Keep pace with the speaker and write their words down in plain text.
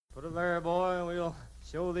Put her there, boy, and we'll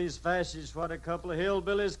show these fascists what a couple of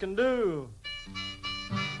hillbillies can do.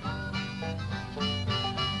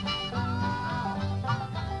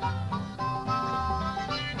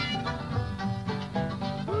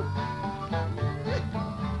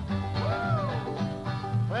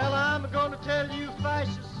 Well, I'm going to tell you,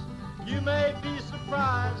 fascists, you may be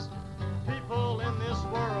surprised. People in this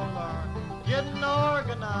world are getting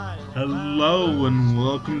organized. Hello and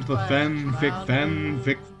welcome to the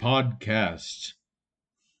Fanfic podcast.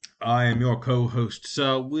 I am your co-host,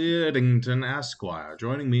 Sir Weirdington Esquire.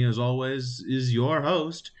 Joining me, as always, is your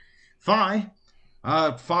host, Fi.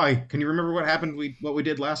 Fi, can you remember what happened? What we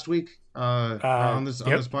did last week on this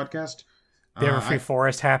podcast? The Everfree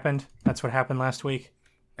Forest happened. That's what happened last week.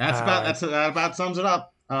 That about sums it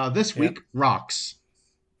up. This week, rocks.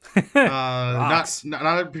 Rocks. Not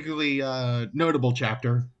a particularly notable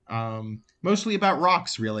chapter. Mostly about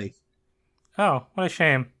rocks, really. Oh, what a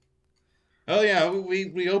shame. Oh yeah,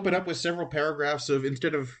 we open up with several paragraphs of,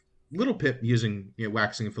 instead of Little Pip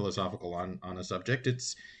waxing philosophical on a subject,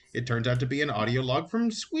 it turns out to be an audio log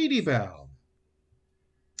from Sweetie Belle.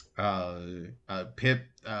 Pip,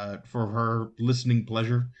 for her listening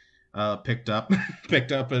pleasure, picked up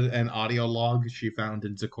an audio log she found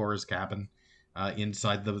in Zecora's cabin.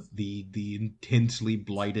 Inside the intensely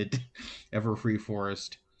blighted Everfree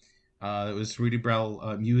Forest. It was Sweetie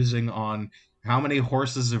Belle musing on how many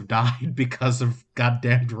horses have died because of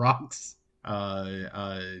goddamn rocks.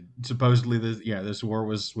 Supposedly, this war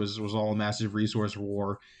was all a massive resource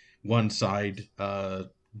war. One side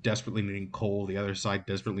desperately needing coal, the other side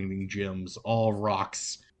desperately needing gems, all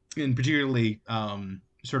rocks. And particularly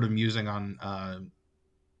sort of musing on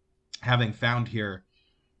having found here,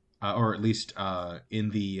 or at least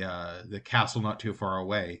in the castle not too far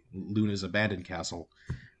away, Luna's abandoned castle,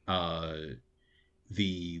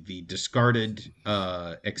 the discarded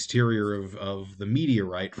exterior of the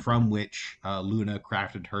meteorite from which Luna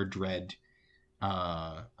crafted her dread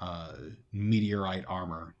meteorite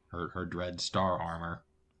armor, her dread star armor.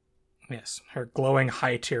 Yes, her glowing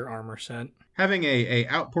high-tier armor set. Having a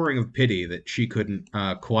outpouring of pity that she couldn't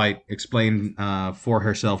quite explain for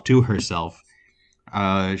herself to herself,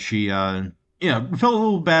 she felt a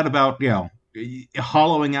little bad about,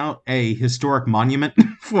 hollowing out a historic monument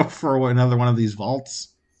for another one of these vaults.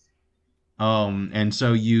 And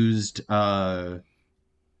so used the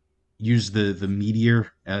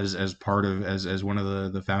meteor as part of as one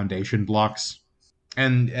of the foundation blocks.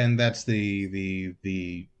 And that's the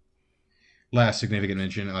last significant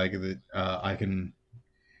mention that I can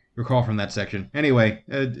recall from that section. Anyway,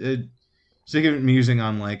 significant musing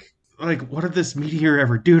on like what did this meteor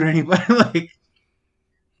ever do to anybody?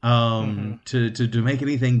 To make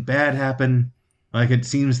anything bad happen. It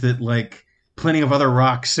seems that plenty of other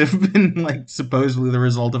rocks have been supposedly the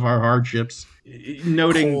result of our hardships.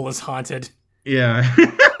 Noting coal is haunted. Yeah.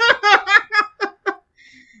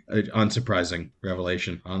 Unsurprising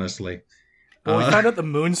revelation, honestly. Well, we found out the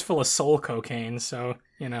moon's full of soul cocaine, so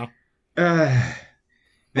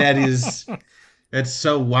that's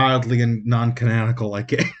so wildly and non-canonical.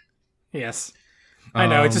 Yes. I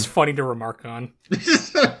know, it's just funny to remark on.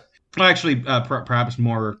 Actually, perhaps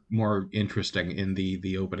more interesting in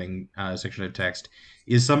the opening section of text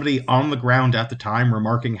is somebody on the ground at the time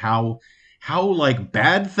remarking how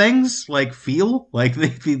bad things feel,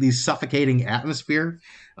 the suffocating atmosphere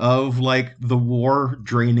of the war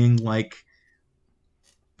draining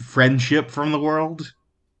friendship from the world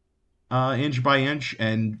inch by inch,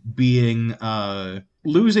 and being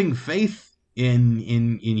losing faith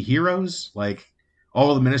in heroes.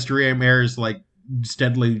 All the Ministry mayors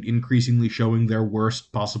steadily increasingly showing their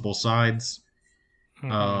worst possible sides.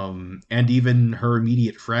 And even her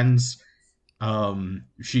immediate friends.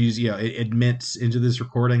 She's admits into this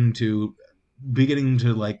recording to beginning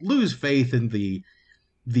to lose faith in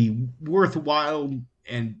the worthwhile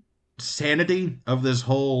and sanity of this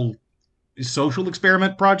whole social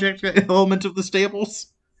experiment project element of the stables.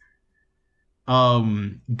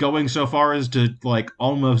 Going so far as to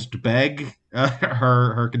almost beg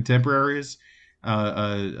her contemporaries,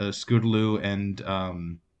 Scootaloo and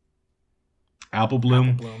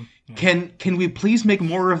Applebloom. Yeah. Can we please make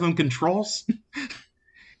more of them controls?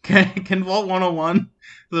 Can Vault 101,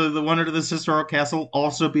 the one under the historic castle,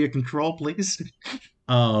 also be a control, please?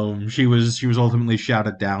 She was ultimately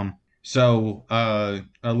shouted down. So a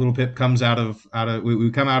Little Pip comes out of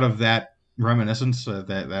we come out of that reminiscence,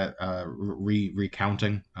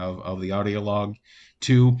 recounting of the audio log,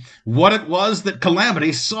 to what it was that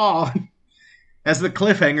Calamity saw as the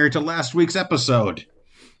cliffhanger to last week's episode.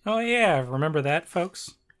 Oh yeah, remember that,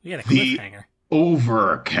 folks? We had a cliffhanger. The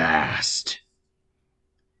Overcast.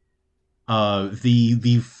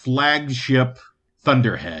 the flagship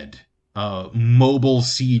Thunderhead mobile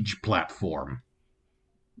siege platform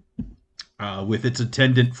with its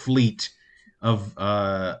attendant fleet of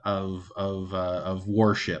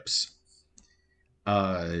warships.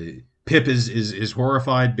 Pip is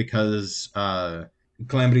horrified because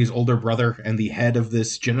Calamity's older brother and the head of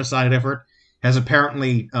this genocide effort has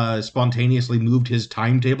apparently spontaneously moved his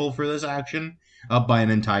timetable for this action up by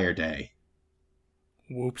an entire day.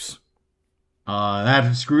 Whoops.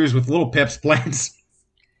 That screws with little Pip's plans.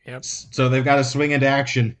 Yep. So they've got to swing into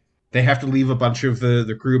action. They have to leave a bunch of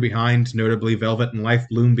the crew behind, notably Velvet and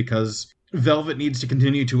Lifebloom, because Velvet needs to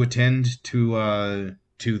continue to attend to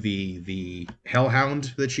the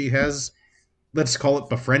Hellhound that she has. Let's call it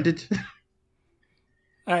befriended.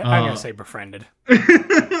 I'm going to say befriended.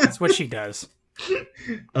 That's what she does.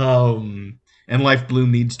 And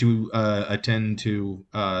Lifebloom needs to attend to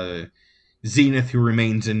Zenith, who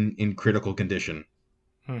remains in critical condition.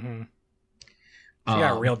 Mm-hmm. She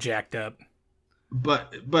got real jacked up.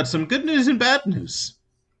 But some good news and bad news.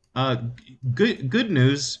 Good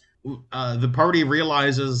news. The party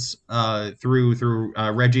realizes through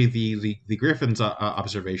Reggie the Griffin's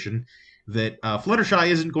observation that Fluttershy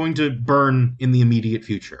isn't going to burn in the immediate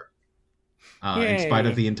future, in spite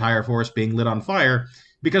of the entire forest being lit on fire,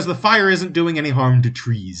 because the fire isn't doing any harm to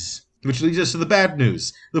trees. Which leads us to the bad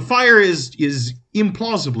news. The fire is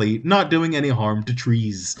implausibly not doing any harm to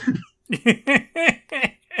trees.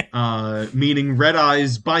 Meaning Red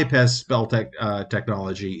Eye's bypass spell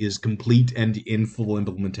technology is complete and in full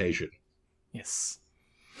implementation. Yes.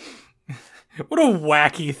 What a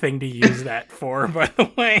wacky thing to use that for, by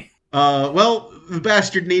the way. Well, the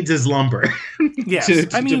bastard needs his lumber Yes,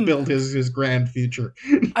 to build his grand future.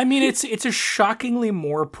 I mean, it's a shockingly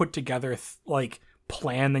more put together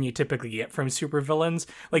plan than you typically get from supervillains.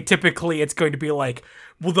 Like, typically it's going to be like,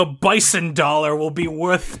 well, the bison dollar will be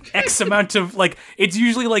worth X amount of, it's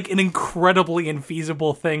usually an incredibly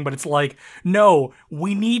infeasible thing, but it's like, no,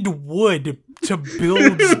 we need wood to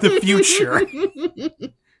build the future.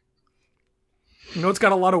 You know, it's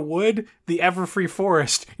got a lot of wood, the Everfree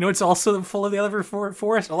Forest. You know, it's also full of the Everfree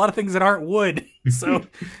Forest, a lot of things that aren't wood. So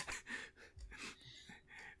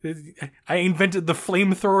I invented the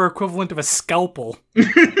flamethrower equivalent of a scalpel. In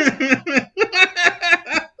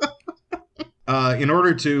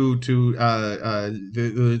order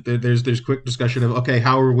there's quick discussion of, okay,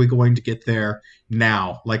 how are we going to get there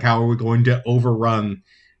now? Like, how are we going to overrun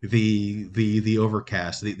the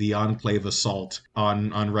Overcast, the Enclave assault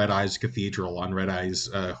on Red Eye's Cathedral, on Red Eye's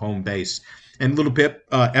home base? And Little Pip,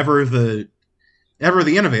 ever the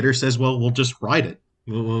innovator, says, well, we'll just ride it.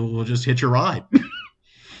 We'll just hitch a ride.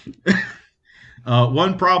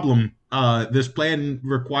 One problem, this plan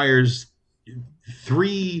requires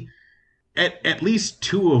at least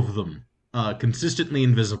two of them consistently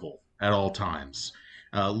invisible at all times.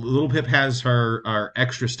 Little Pip has our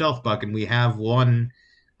extra stealth buck, and we have one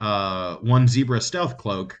zebra stealth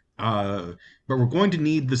cloak, but we're going to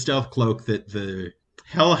need the stealth cloak that the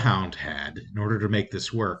Hellhound had in order to make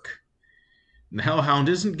this work. And the Hellhound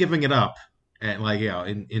isn't giving it up,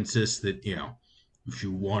 and insists that, if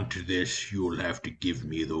you want this, you'll have to give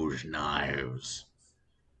me those knives.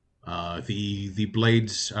 The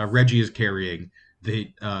blades Reggie is carrying,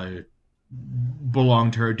 they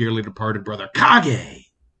belong to her dearly departed brother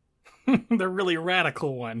Kage. The really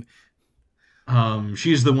radical one.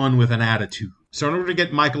 She's the one with an attitude. So in order to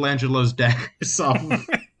get Michelangelo's daggers off of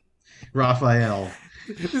Raphael,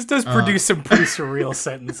 this does produce some pretty surreal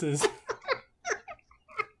sentences.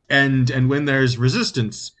 And when there's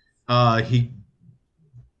resistance, he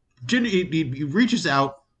reaches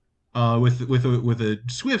out with a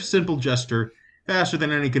swift, simple gesture, faster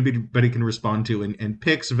than anybody can respond to, and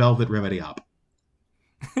picks Velvet Remedy up,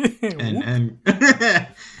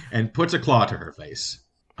 and puts a claw to her face,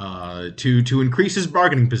 to increase his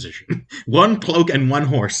bargaining position. One cloak and one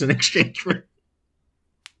horse in exchange for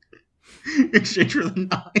the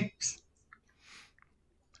knives.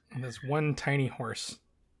 And there's one tiny horse.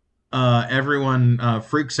 Everyone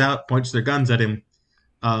freaks out, points their guns at him.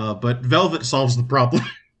 But Velvet solves the problem.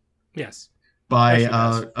 Yes.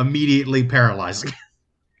 By immediately paralyzing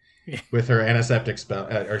Yeah. with her antiseptic spell.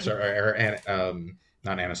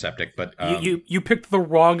 Not antiseptic, but you picked the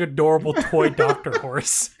wrong adorable toy doctor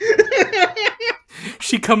horse.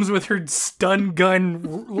 She comes with her stun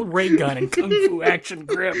gun, ray gun, and kung fu action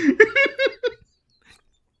grip.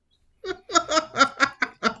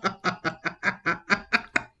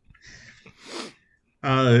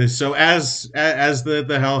 So as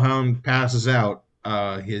the Hellhound passes out,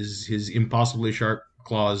 his impossibly sharp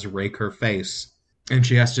claws rake her face, and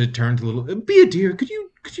she has to turn to Little. Be a dear, could you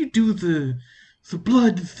could you do the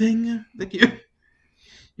blood thing that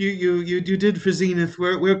you did for Zenith?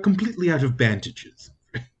 We're completely out of bandages.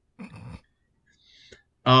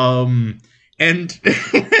 And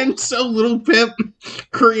and so Little Pip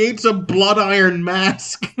creates a blood iron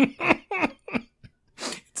mask.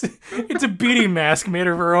 It's a beauty mask made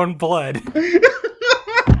of her own blood.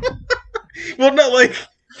 Well, no, like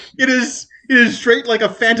it is straight like a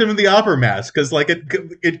Phantom of the Opera mask, because like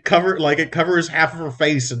it covers half of her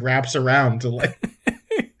face and wraps around to like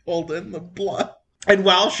hold in the blood. And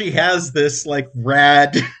while she has this like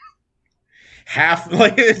rad half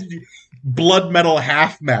like blood metal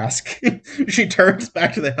half mask, she turns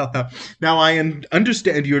back to the Hellhound. Now I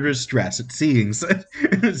understand your distress at seeing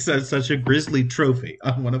such a grisly trophy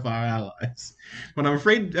on one of our allies, but I'm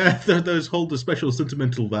afraid those hold a special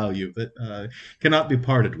sentimental value that cannot be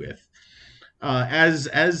parted with.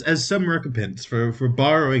 As some recompense for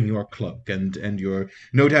borrowing your cloak and your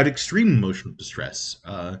no doubt extreme emotional distress,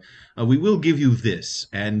 we will give you this.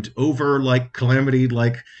 And over like Calamity,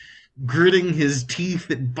 like gritting his teeth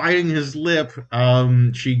and biting his lip,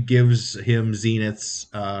 she gives him Zenith's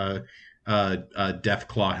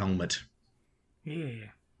Deathclaw helmet. Yeah.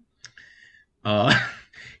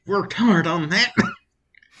 Worked hard on that.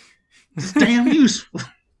 It's damn useful.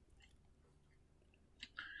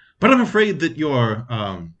 But I'm afraid that your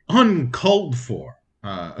uncalled for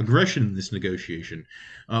aggression in this negotiation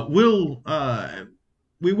we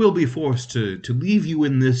will be forced to leave you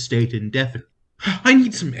in this state indefinitely. I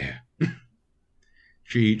need some air.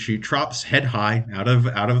 She drops head high out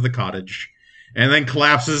of the cottage, and then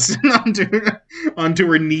collapses onto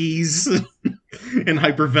her knees and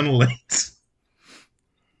hyperventilates.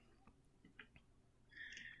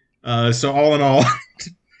 So all in all,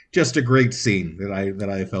 just a great scene that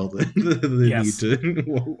I felt the Yes. need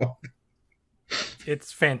to.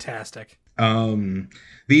 It's fantastic. The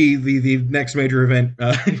next major event,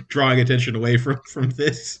 drawing attention away from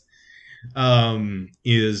this,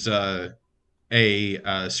 is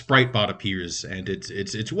a sprite bot appears, and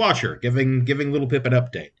it's Watcher giving Little Pip an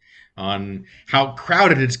update on how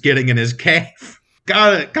crowded it's getting in his cave.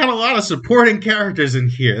 Got a lot of supporting characters in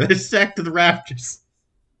here. They're stacked to the rafters.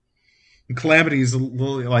 And Calamity's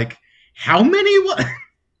like, how many? What?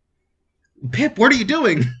 Pip, what are you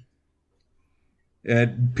doing?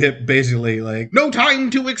 And Pip basically like, no time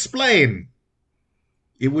to explain.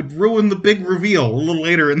 It would ruin the big reveal a little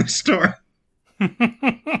later in the story.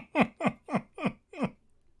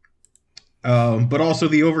 But also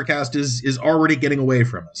the overcast is already getting away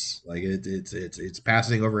from us. Like it's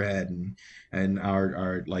passing overhead, and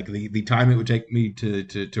our like the time it would take me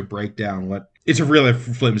to break down what it's a really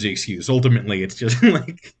flimsy excuse. Ultimately, it's just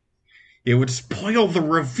like it would spoil the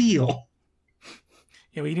reveal.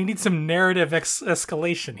 Yeah, we need some narrative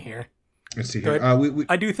escalation here. Let's see here.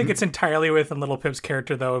 I do think it's entirely within Little Pip's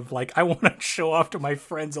character, though, of like, I want to show off to my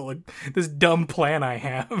friends this dumb plan I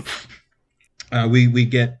have. We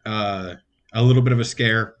get a little bit of a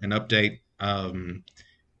scare, an update.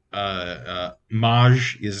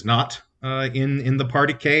 Maj is not in the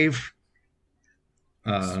party cave.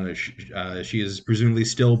 She is presumably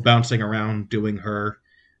still bouncing around doing her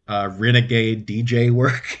renegade DJ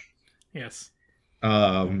work. Yes.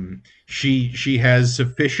 She has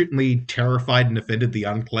sufficiently terrified and offended the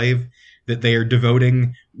Enclave that they are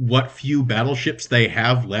devoting what few battleships they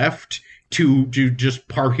have left to just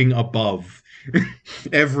parking above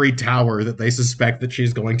every tower that they suspect that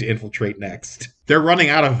she's going to infiltrate next. They're running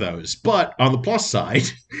out of those, but on the plus side,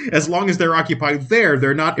 as long as they're occupied there,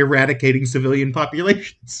 they're not eradicating civilian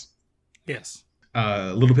populations. Yes.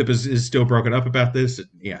 Little Pip is still broken up about this.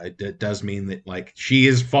 Yeah, it does mean that like she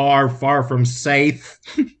is far from safe.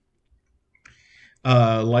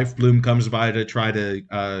 Life Bloom comes by to try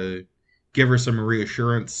to give her some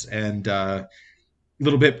reassurance, and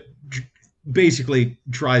Little Pip basically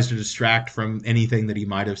tries to distract from anything that he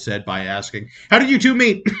might have said by asking, "How did you two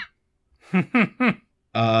meet?"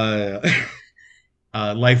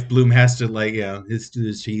 Life Bloom has to like his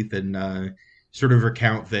teeth and sort of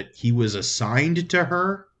recount that he was assigned to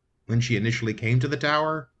her when she initially came to the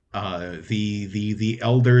tower. The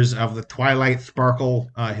elders of the Twilight Sparkle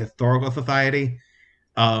Historical Society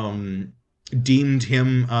deemed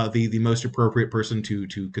him the most appropriate person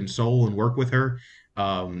to console and work with her,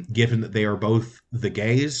 given that they are both the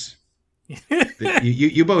gays.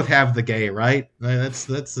 you both have the gay, right?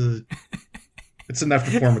 It's enough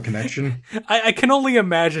to form a connection. I can only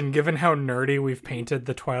imagine, given how nerdy we've painted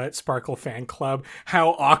the Twilight Sparkle fan club, how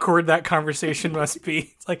awkward that conversation must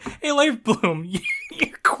be. It's like, hey, Life Bloom,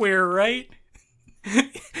 you're queer, right?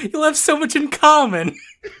 You'll have so much in common.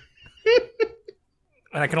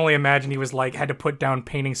 And I can only imagine he was like, had to put down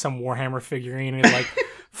painting some Warhammer figurine, and he's like,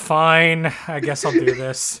 fine, I guess I'll do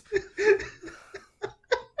this.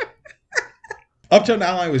 Up till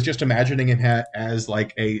now, I was just imagining him as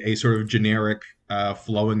like a sort of generic,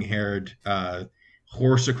 flowing-haired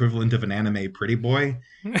horse equivalent of an anime pretty boy.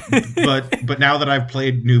 but now that I've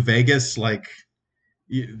played New Vegas, like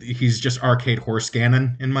he's just arcade horse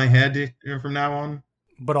cannon in my head from now on.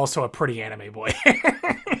 But also a pretty anime boy.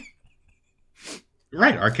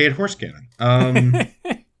 Right, arcade horse cannon.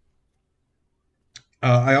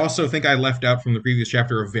 I also think I left out from the previous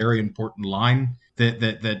chapter a very important line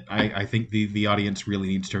that I think the audience really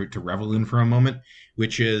needs to revel in for a moment,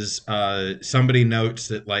 which is somebody notes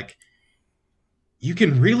that, like, you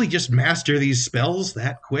can really just master these spells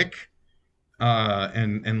that quick,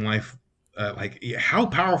 and Life, like, how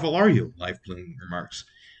powerful are you? Life Bloom remarks.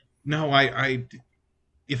 No, I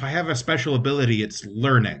if I have a special ability, it's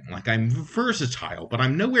learning. Like, I'm versatile, but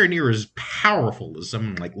I'm nowhere near as powerful as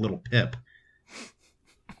someone like Little Pip.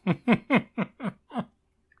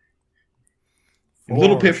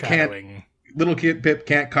 Little Pip can't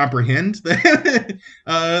comprehend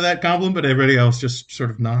that compliment, but everybody else just sort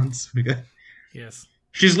of nods. Yes.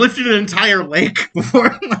 She's lifted an entire lake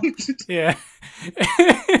before. Yeah.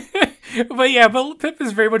 But Pip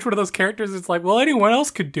is very much one of those characters. It's like, well, anyone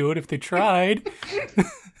else could do it if they tried.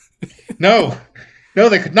 No,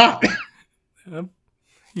 they could not.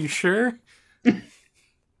 You sure?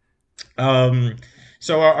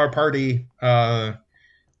 So our party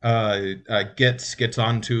gets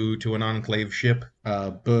onto an enclave ship.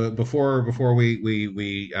 But before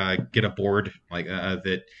we get aboard, like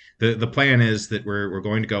that, the plan is that we're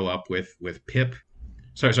going to go up with Pip.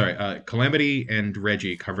 Sorry, Calamity and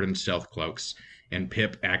Reggie covered in stealth cloaks, and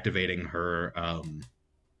Pip activating her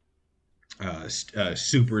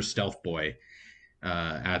super stealth boy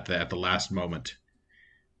at the last moment.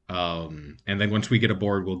 And then once we get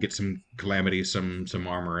aboard, we'll get some Calamity, some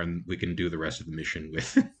armor, and we can do the rest of the mission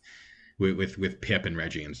with Pip and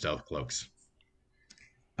Reggie in stealth cloaks.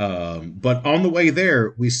 But on the way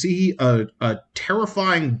there, we see a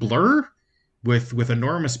terrifying blur with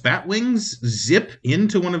enormous bat wings zip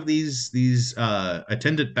into one of these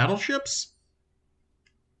attendant battleships.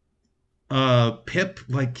 Pip,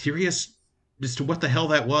 like, curious as to what the hell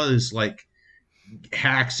that was, like,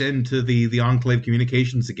 hacks into the Enclave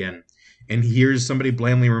communications again, and hears somebody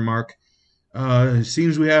blandly remark,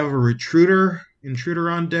 seems we have a intruder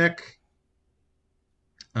on deck.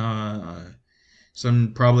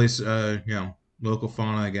 Some probably, local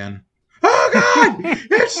fauna again. Oh God!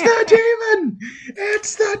 It's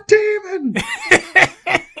the demon!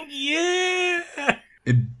 Yeah!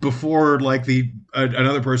 Before, like,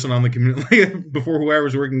 another person on the community, before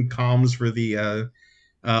whoever's working comms for the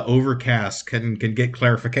Overcast can get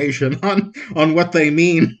clarification on what they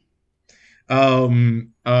mean.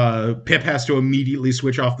 Pip has to immediately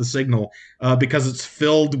switch off the signal because it's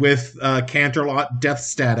filled with Canterlot death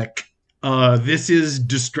static. This is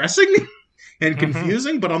distressing and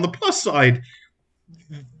confusing, but on the plus side,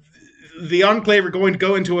 the Enclave are going to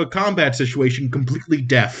go into a combat situation completely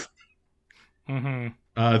deaf.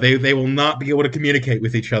 Mm-hmm. They will not be able to communicate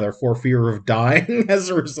with each other for fear of dying as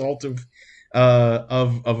a result of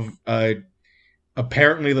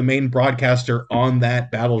apparently the main broadcaster on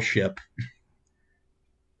that battleship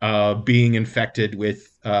being infected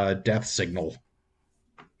with death signal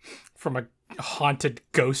from a haunted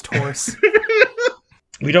ghost horse.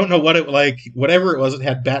 We don't know what it, like, whatever it was, it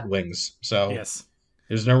had bat wings, so yes,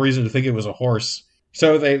 there's no reason to think it was a horse.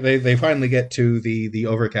 So they finally get to the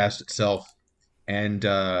Overcast itself, and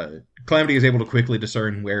Calamity is able to quickly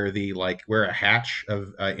discern where a hatch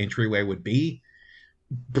of entryway would be.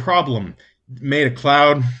 Problem: made a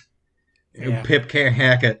cloud. Yeah. Pip can't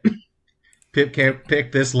hack it. Pip can't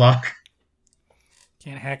pick this lock.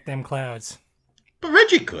 Can't hack them clouds. But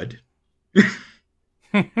Reggie could.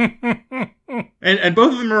 and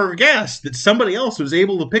both of them are aghast that somebody else was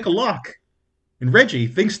able to pick a lock. And Reggie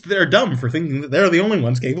thinks they're dumb for thinking that they're the only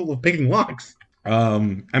ones capable of picking locks. I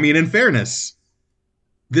mean, in fairness,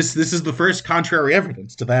 this is the first contrary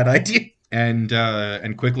evidence to that idea.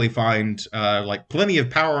 And quickly find like plenty of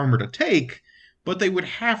power armor to take, but they would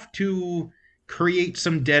have to create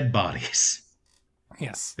some dead bodies.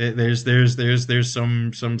 Yes. There's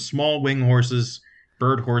some small wing horses,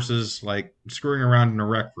 bird horses, like screwing around in a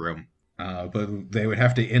rec room. But they would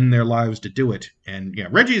have to end their lives to do it. And yeah,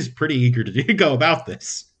 Reggie's pretty eager to go about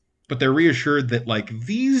this. But they're reassured that, like,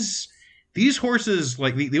 these horses,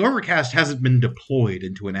 like, the Overcast hasn't been deployed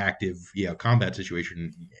into an active combat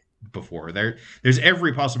situation before. There's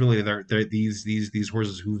every possibility that these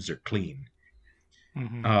horses' hooves are clean.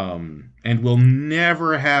 And will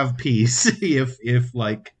never have peace if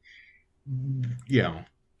like,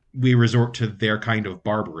 we resort to their kind of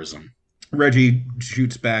barbarism. Reggie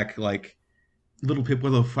shoots back like, little Pip,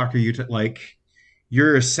 what the fuck are you like,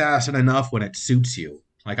 you're assassin enough when it suits you.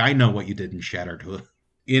 Like, I know what you did in Shattered.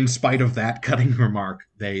 In spite of that cutting remark,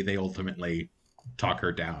 they ultimately talk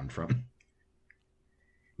her down from.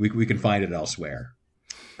 We can find it elsewhere.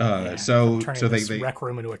 So they rec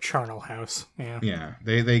room into a charnel house. Yeah.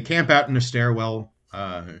 They camp out in a stairwell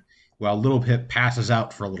while little Pip passes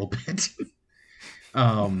out for a little bit.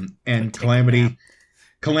 And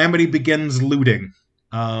Calamity begins looting.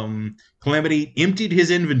 Calamity emptied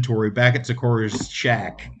his inventory back at Socorro's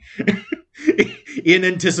shack in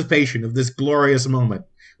anticipation of this glorious moment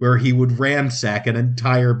where he would ransack an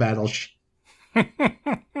entire battleship.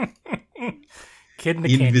 Kid in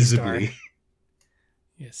a candy star.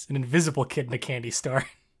 Yes, an invisible kid in a candy star.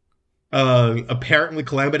 Apparently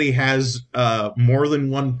Calamity has more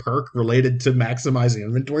than one perk related to maximizing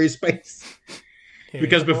inventory space.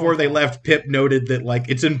 Because before they left, Pip noted that like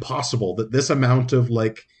it's impossible that this amount of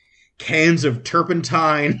like cans of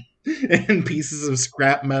turpentine and pieces of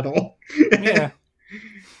scrap metal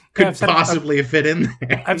could possibly fit in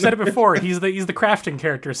there. I've said it before. He's the crafting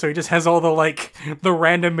character, so he just has all the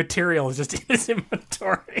random materials just in his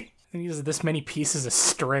inventory. And he uses this many pieces of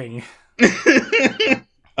string.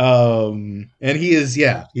 And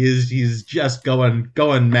he's just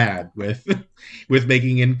going mad with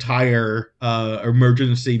making entire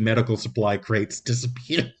emergency medical supply crates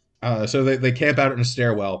disappear. So they camp out in a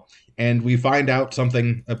stairwell, and we find out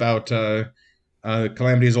something about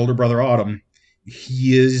Calamity's older brother Autumn.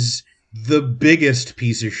 He is the biggest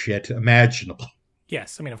piece of shit imaginable.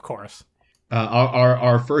 Yes, I mean, of course.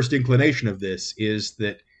 Our first inclination of this is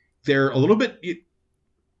that they're a little bit.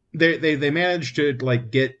 They manage to like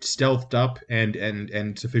get stealthed up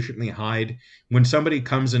and sufficiently hide when somebody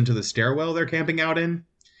comes into the stairwell they're camping out in,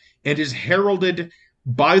 and is heralded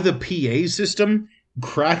by the PA system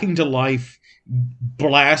cracking to life,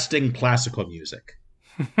 blasting classical music.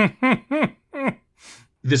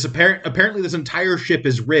 Apparently this entire ship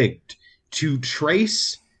is rigged to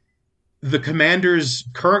trace the commander's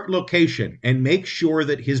current location and make sure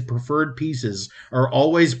that his preferred pieces are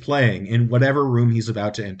always playing in whatever room he's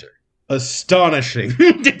about to enter. Astonishing.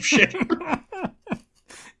 Dipshit.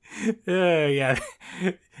 Yeah.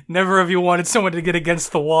 Never have you wanted someone to get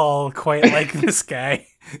against the wall quite like this guy.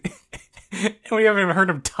 And we haven't even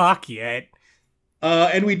heard him talk yet.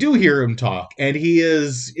 And we do hear him talk, and he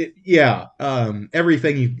is,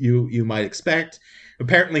 everything you might expect.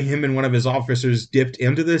 Apparently him and one of his officers dipped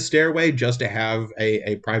into this stairway just to have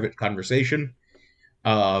a private conversation.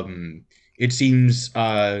 It seems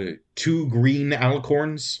 2 green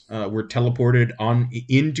alicorns were teleported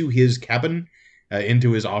into his cabin,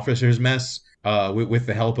 into his officer's mess, with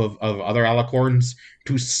the help of other alicorns,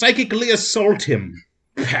 to psychically assault him.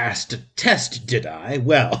 Passed a test, did I?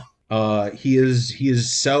 Well, he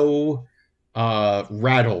is so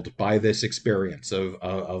rattled by this experience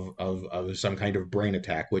of some kind of brain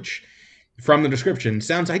attack, which, from the description,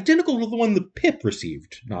 sounds identical to the one that Pip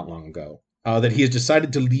received not long ago. That he has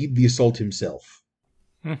decided to lead the assault himself.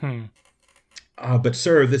 Mm-hmm. But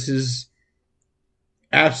sir, this is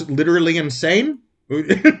literally insane.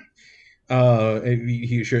 If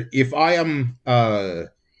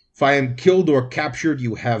I am killed or captured,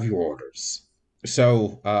 you have your orders.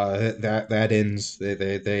 So that ends.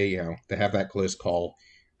 They have that close call.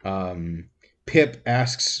 Pip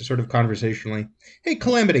asks, sort of conversationally, "Hey,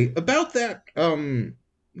 Calamity, about that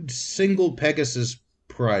single Pegasus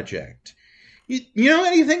project. You know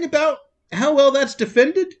anything about how well that's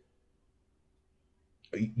defended?"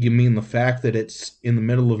 "You mean the fact that it's in the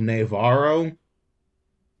middle of Navarro,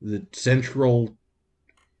 the central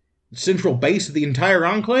base of the entire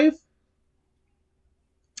enclave?"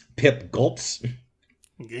 Pip gulps.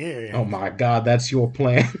 Yeah. Oh my god, that's your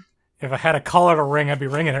plan. If I had a collar to ring, I'd be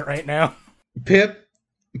ringing it right now. Pip,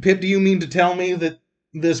 do you mean to tell me that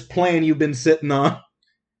this plan you've been sitting on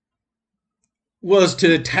was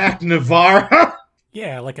to attack Navarro?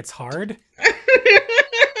 Yeah, like it's hard.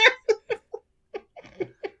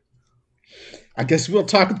 I guess we'll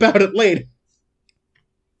talk about it later.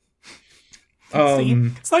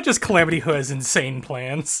 See, it's not just Calamity who has insane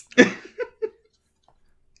plans.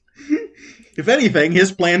 If anything,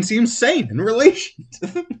 his plan seems sane in relation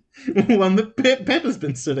to the one that Pip has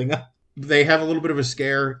been sitting up. They have a little bit of a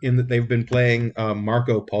scare in that they've been playing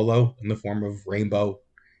Marco Polo in the form of Rainbow,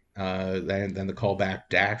 then the callback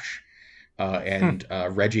Dash, and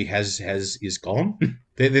Reggie is gone.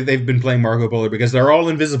 They've been playing Marco Polo because they're all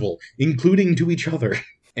invisible, including to each other.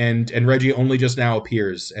 and Reggie only just now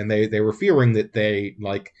appears, and they were fearing that they,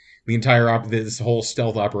 like, the entire this whole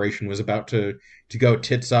stealth operation was about to go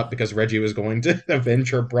tits up because Reggie was going to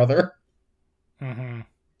avenge her brother. Mm-hmm.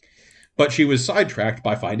 But she was sidetracked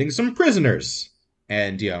by finding some prisoners,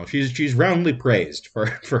 and she's roundly praised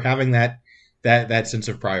for having that sense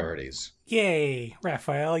of priorities. Yay,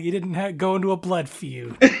 Raphael! You didn't go into a blood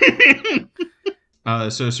feud.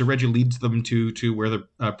 So Reggie leads them to where the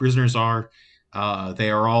prisoners are. They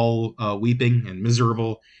are all weeping and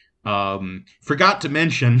miserable. Forgot to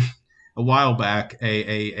mention a while back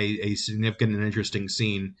a significant and interesting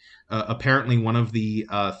scene. Apparently, one of the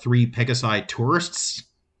 3 Pegasi tourists,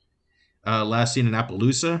 last seen in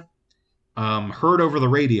Appaloosa, heard over the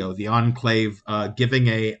radio the Enclave giving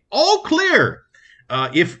a all clear.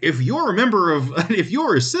 If you're a member of, if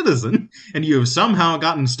you're a citizen and you have somehow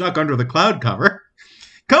gotten stuck under the cloud cover,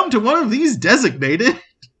 come to one of these designated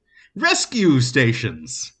rescue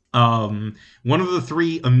stations. One of the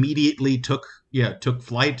 3 immediately took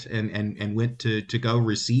flight and went to go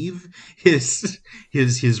receive his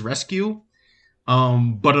rescue.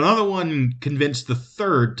 But another one convinced the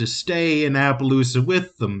 3rd to stay in Appaloosa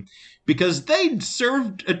with them because they'd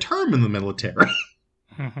served a term in the military.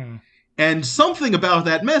 Mm-hmm. And something about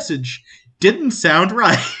that message didn't sound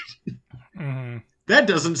right. Mm-hmm. That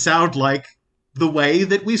doesn't sound like the way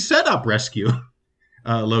that we set up rescue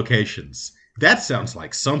locations. That sounds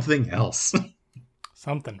like something else.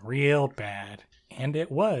 Something real bad. And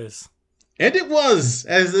it was. And it was,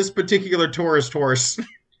 as this particular tourist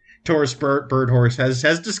bird horse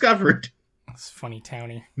has discovered. It's funny,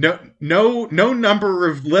 Townie. No number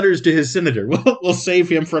of letters to his senator will save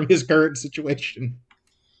him from his current situation.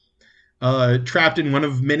 Trapped in one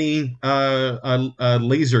of many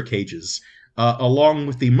laser cages, along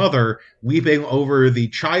with the mother weeping over the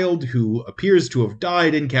child who appears to have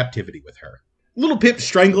died in captivity with her. Little Pip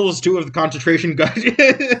strangles 2 of the concentration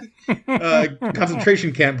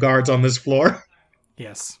camp guards on this floor.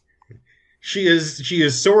 Yes. She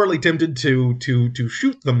is sorely tempted to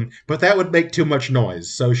shoot them, but that would make too much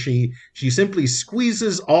noise. So she simply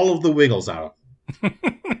squeezes all of the wiggles out.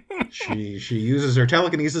 She uses her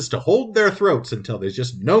telekinesis to hold their throats until there's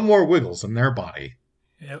just no more wiggles in their body.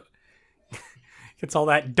 Yep. Gets all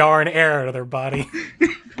that darn air out of their body.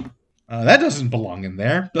 That doesn't belong in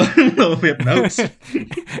there. Little Pip notes.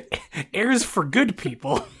 Air's for good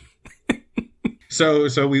people.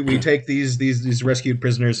 So we take these rescued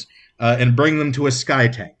prisoners and bring them to a sky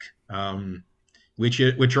tank, which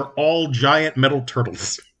are all giant metal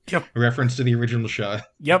turtles. Yep. A reference to the original show.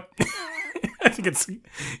 Yep. I think it's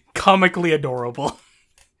comically adorable.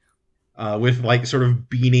 With like sort of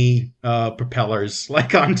beanie propellers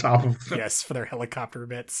like on top of them. Yes, for their helicopter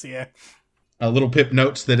bits, yeah. Little Pip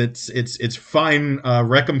notes that it's fine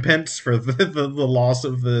recompense for the loss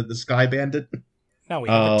of the Sky Bandit. Now we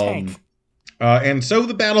have a tank. And so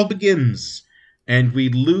the battle begins, and we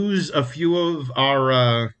lose a few of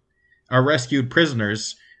our rescued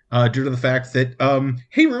prisoners due to the fact that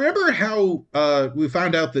hey, remember how we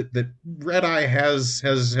found out that Red Eye has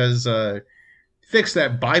fixed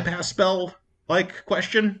that bypass spell like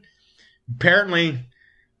question? Apparently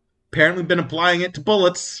been applying it to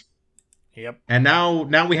bullets. Yep. And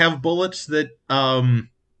now we have bullets that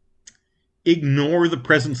ignore the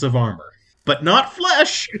presence of armor, but not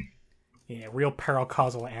flesh. Yeah, real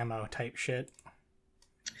paracausal ammo type shit.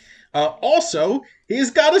 Also, he's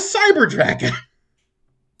got a cyber dragon.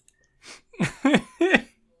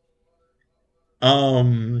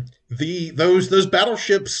 Those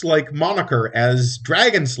battleships like moniker as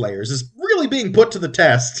Dragon Slayers is really being put to the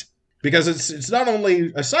test because it's not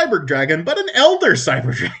only a cyber dragon but an elder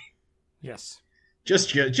cyber dragon. Yes.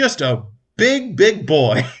 Just a big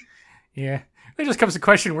boy. Yeah. It just comes to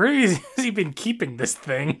question, where has he been keeping this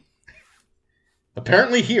thing?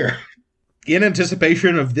 Apparently here. In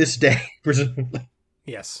anticipation of this day, presumably.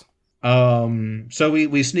 Yes. So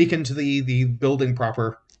we sneak into the building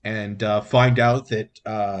proper and find out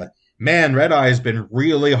that man, Red Eye's been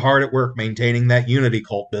really hard at work maintaining that Unity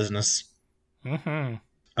cult business. Mm-hmm.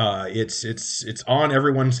 It's on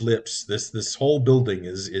everyone's lips. This whole building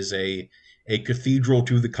is a cathedral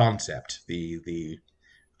to the concept. The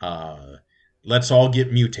let's all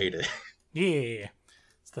get mutated. Yeah,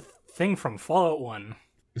 it's the thing from Fallout 1.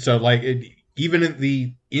 So like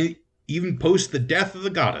even post the death of the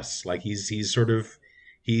goddess, like he's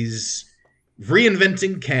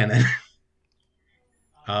reinventing canon.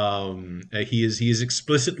 He is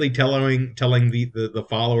explicitly telling the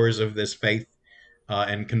followers of this faith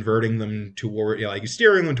and converting them toward, like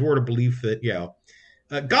steering them toward a belief that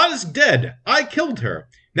God is dead. I killed her.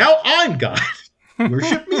 Now I'm God.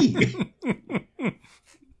 Worship me.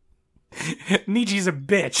 Niji's a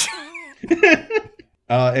bitch.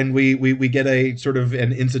 And we get a sort of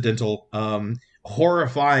an incidental,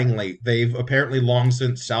 horrifyingly, they've apparently long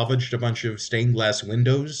since salvaged a bunch of stained glass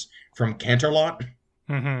windows from Canterlot.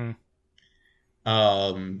 Mm-hmm.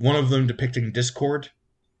 One of them depicting Discord,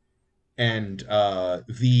 and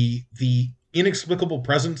the inexplicable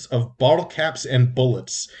presence of bottle caps and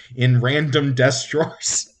bullets in random desk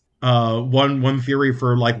drawers. One theory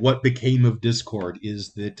for like what became of Discord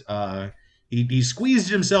is that he squeezed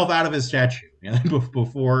himself out of his statue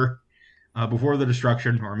before the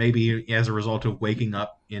destruction, or maybe as a result of waking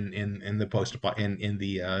up in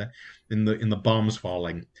the in the bombs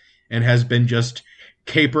falling, and has been just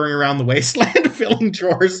capering around the wasteland, filling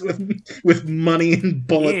drawers with money and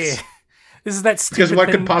bullets. Yeah. This is that stupid Because what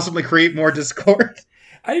thing. could possibly create more discord?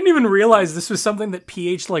 I didn't even realize this was something that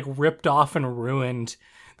PH like ripped off and ruined.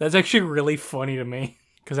 That's actually really funny to me,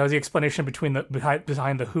 because that was the explanation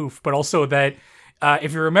behind the hoof, but also that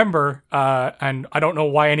if you remember, and I don't know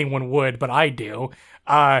why anyone would, but I do.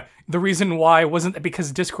 The reason why wasn't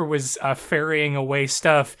because Discord was ferrying away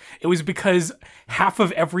stuff. It was because half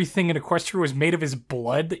of everything in Equestria was made of his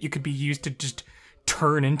blood that you could be used to just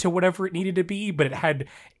turn into whatever it needed to be, but it had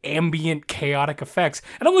ambient chaotic effects.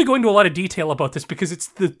 And I'm only going into a lot of detail about this because it's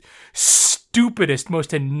the stupidest,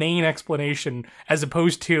 most inane explanation, as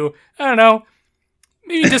opposed to, I don't know,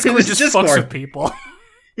 maybe Discord just fucks with people.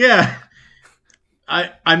 Yeah.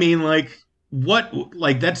 I mean, like, what,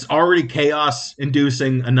 like, that's already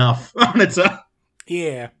chaos-inducing enough on its own.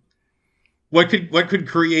 Yeah. What could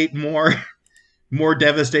create more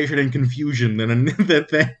devastation and confusion than an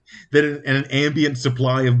ambient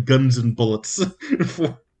supply of guns and bullets?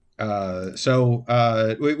 With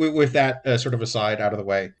that sort of aside out of the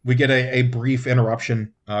way, we get a brief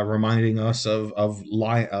interruption reminding us of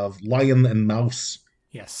lion and mouse.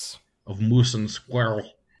 Yes. Of moose and squirrel.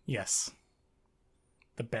 Yes.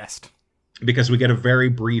 The best. Because we get a very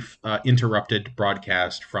brief interrupted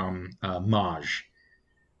broadcast from Maj,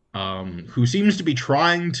 who seems to be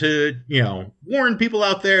trying to, warn people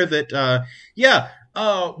out there that,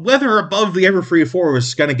 weather above the Everfree Forest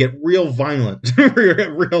is going to get real violent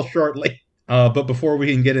real shortly. But before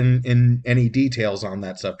we can get in any details on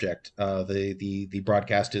that subject, the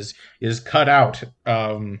broadcast is cut out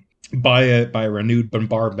by a renewed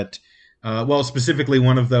bombardment. Specifically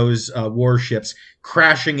one of those warships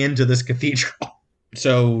crashing into this cathedral.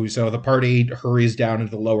 So the party hurries down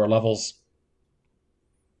into the lower levels.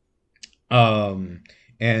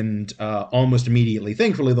 And almost immediately,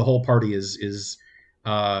 thankfully, the whole party is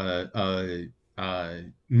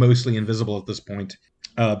mostly invisible at this point,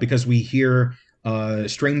 because we hear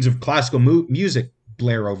strains of classical music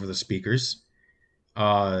blare over the speakers,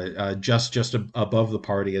 just above the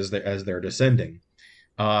party as they're descending.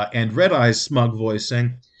 And Red Eye's smug voice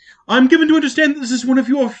saying, "I'm given to understand that this is one of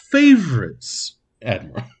your favorites,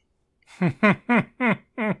 Admiral."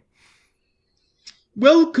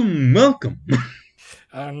 Welcome.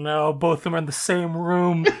 Oh no, both of them are in the same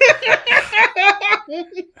room.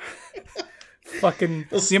 Fucking.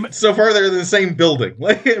 So far, they're in the same building.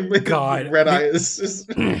 God. Red Eye is.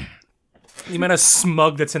 The amount of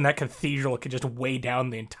smug that's in that cathedral could just weigh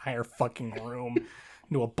down the entire fucking room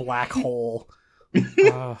into a black hole.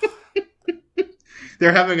 They're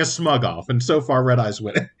having a smug off, and so far Red Eye's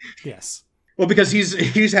winning. Yes. Well, because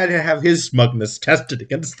he's had to have his smugness tested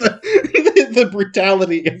against the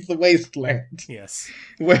brutality of the wasteland. Yes.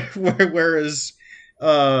 Whereas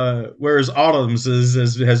Autumn's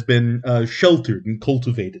has been sheltered and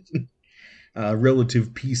cultivated,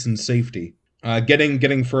 relative peace and safety.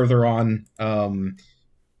 Getting further on,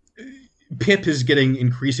 Pip is getting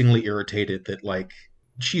increasingly irritated that, like,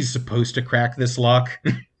 she's supposed to crack this lock.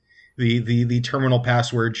 The terminal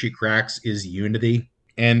password she cracks is Unity.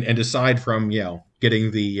 And aside from,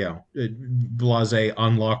 getting the, blase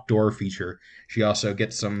unlock door feature, she also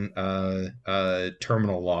gets some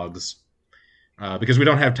terminal logs. Because we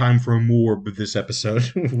don't have time for more with this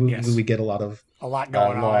episode. We get a lot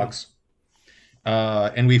going logs.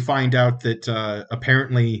 And we find out that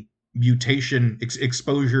apparently mutation,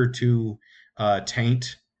 exposure to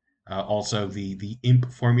taint, also the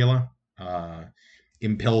imp formula,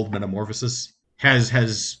 impelled metamorphosis,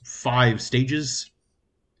 has 5 stages.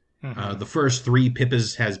 Mm-hmm. The first 3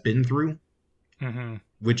 Pippas has been through, mm-hmm.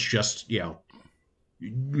 which just,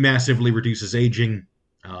 massively reduces aging.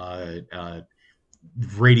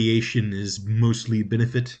 Radiation is mostly a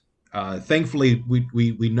benefit. Thankfully,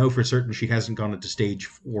 we know for certain she hasn't gone into stage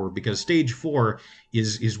 4, because stage 4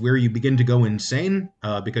 is where you begin to go insane,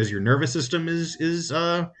 because your nervous system is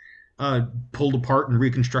pulled apart and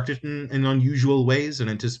reconstructed in unusual ways in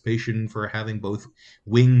anticipation for having both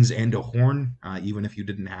wings and a horn, even if you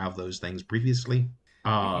didn't have those things previously.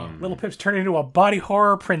 Little Pip's turned into a body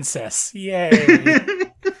horror princess. Yay!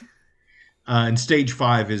 And stage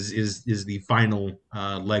 5 is the final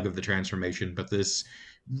leg of the transformation, but this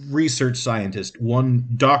research scientist, one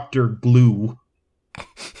Dr. Glue,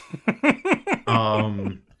 who's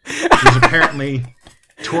apparently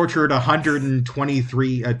tortured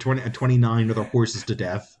 29 other horses to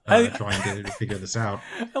death trying to figure this out.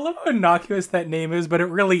 I love how innocuous that name is, but it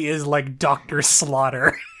really is like Dr.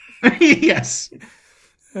 Slaughter. Yes.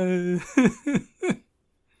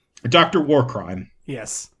 Dr. Warcrime.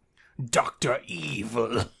 Yes. Dr.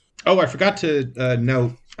 Evil. Oh, I forgot to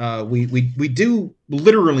note, we do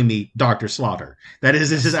literally meet Dr. Slaughter. That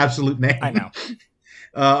is his absolute name. I know.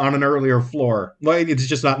 On an earlier floor. Well, it's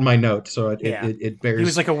just not in my notes, so it bears... He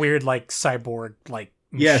was like a weird, like, cyborg, like,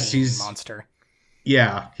 machine monster.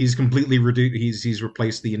 Yeah, he's completely reduced. He's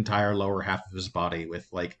replaced the entire lower half of his body with,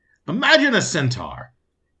 like, imagine a centaur.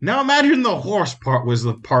 Now imagine the horse part was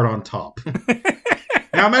the part on top.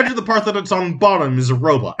 Now imagine the part that it's on bottom is a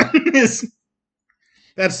robot.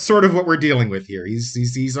 That's sort of what we're dealing with here. He's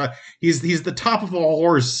the top of a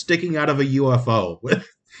horse sticking out of a UFO with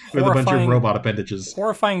a bunch of robot appendages.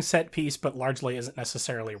 Horrifying set piece, but largely isn't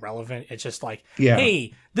necessarily relevant. It's just like,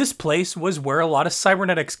 hey, this place was where a lot of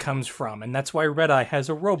cybernetics comes from, and that's why Red Eye has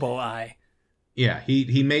a robo eye. Yeah,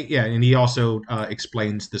 and he also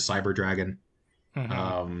explains the cyber dragon.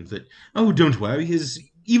 Mm-hmm. That don't worry,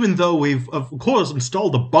 even though we've of course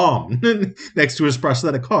installed a bomb next to his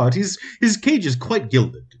prosthetic heart, his cage is quite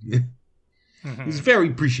gilded. Mm-hmm. He's very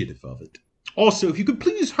appreciative of it. Also, if you could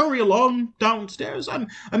please hurry along downstairs, I'm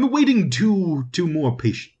awaiting two more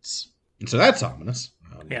patients. And so that's ominous.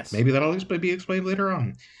 Yes. Maybe that'll be explained later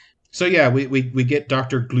on. So yeah, we get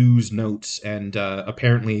Dr. Glue's notes, and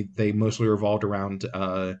apparently they mostly revolved around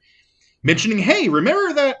mentioning, hey,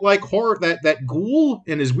 remember that like horror that ghoul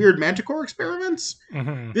and his weird manticore experiments?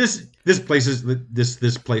 Mm-hmm. This place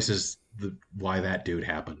is why that dude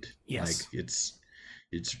happened. Yes. Like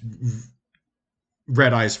it's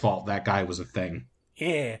Red Eye's fault that guy was a thing.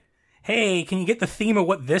 Yeah. Hey, can you get the theme of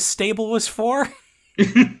what this stable was for?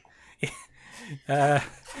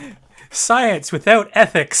 Science without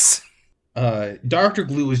ethics. Dr.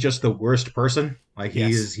 Glue is just the worst person. Like he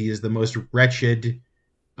Yes. is the most wretched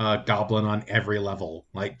goblin on every level.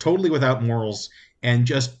 Like totally without morals and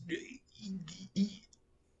just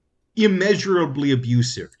immeasurably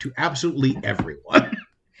abusive to absolutely everyone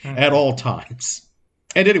at all times.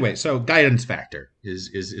 And anyway, so guidance factor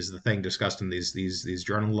is the thing discussed in these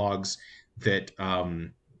journal logs that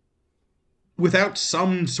without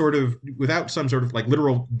some sort of like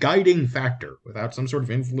literal guiding factor, without some sort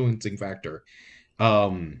of influencing factor,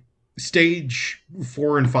 stage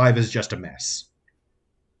 4 and 5 is just a mess.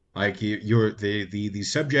 Like the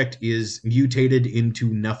subject is mutated into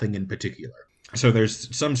nothing in particular. So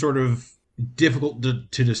there's some sort of difficult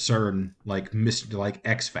to discern like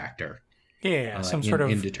X factor. Yeah, some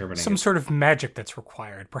sort of magic that's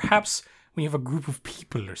required. Perhaps when you have a group of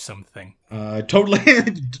people or something.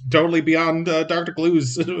 Totally beyond Dr.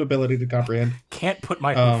 Glue's ability to comprehend. Can't put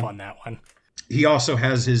my hoof on that one. He also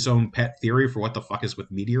has his own pet theory for what the fuck is with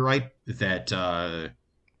meteorite. That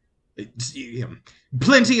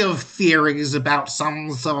plenty of theories about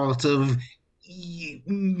some sort of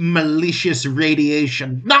malicious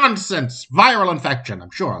radiation. Nonsense! Viral infection, I'm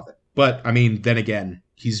sure of it. But, I mean, then again,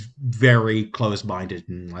 he's very close-minded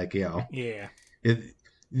and, like, Yeah.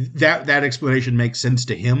 That explanation makes sense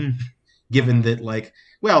to him, given that, like,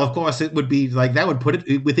 well, of course, it would be, like, that would put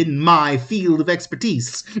it within my field of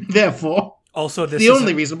expertise. Therefore, also, the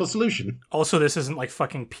only reasonable solution. Also, this isn't like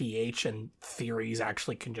fucking PH, and theories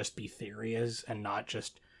actually can just be theories and not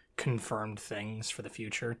just confirmed things for the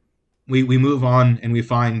future. We move on, and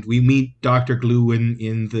we meet Dr. Glue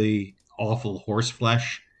in the awful horse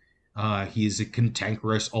flesh. He's a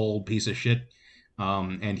cantankerous old piece of shit,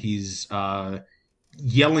 and he's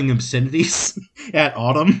yelling obscenities at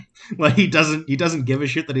Autumn. Like he doesn't give a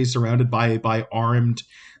shit that he's surrounded by armed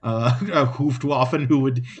Hoofdwaffen who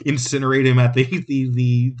would incinerate him at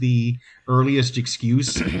the earliest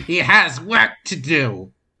excuse. He has work to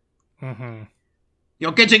do. Mm-hmm.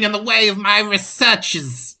 You're getting in the way of my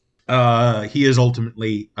researches. He is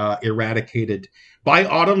ultimately eradicated by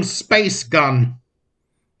Autumn's space gun.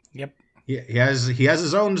 Yep. He has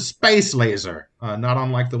his own space laser, not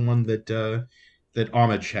unlike the one that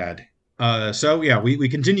Homage had. So yeah, we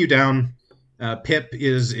continue down. Pip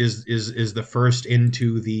is the first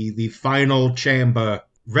into the final chamber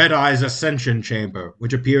Red Eye's Ascension Chamber,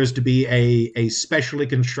 which appears to be a specially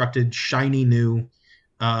constructed, shiny new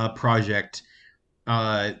project,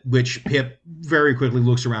 which Pip very quickly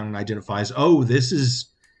looks around and identifies. Oh, this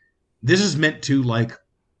is meant to like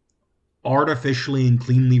artificially and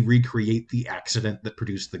cleanly recreate the accident that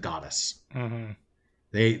produced the goddess. Mm-hmm.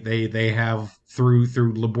 They have through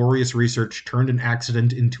laborious research turned an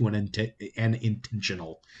accident into an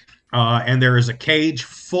intentional. And there is a cage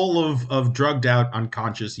full of drugged out,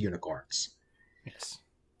 unconscious unicorns. Yes.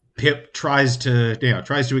 Pip tries to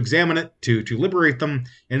examine it to liberate them,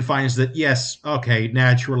 and finds that yes, okay,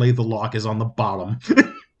 naturally the lock is on the bottom.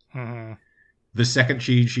 Mm-hmm. The second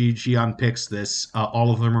she unpicks this,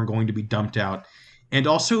 all of them are going to be dumped out, and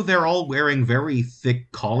also they're all wearing very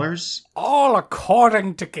thick collars. All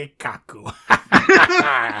according to Keikaku.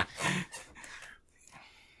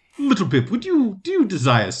 Little Pip, do you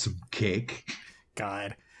desire some cake?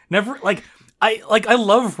 God, never I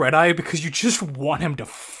love Red Eye because you just want him to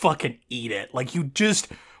fucking eat it. Like you just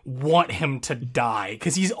want him to die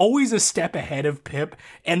because he's always a step ahead of Pip,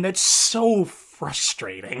 and that's so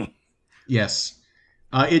frustrating. Yes.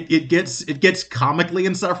 It gets comically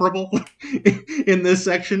insufferable in this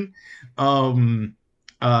section. Autumn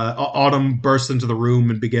bursts into the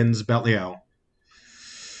room and begins Betlio.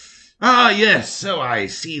 Ah, yes, so I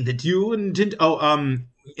see that you intend... an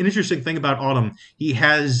interesting thing about Autumn, he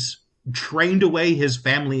has trained away his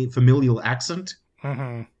familial accent.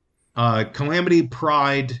 Mm-hmm. Calamity,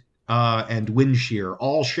 Pride, and Windshear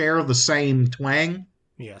all share the same twang.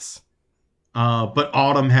 Yes. But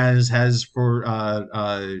Autumn has for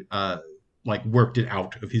worked it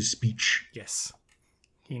out of his speech. Yes.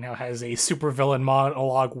 He now has a supervillain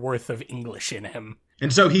monologue worth of English in him.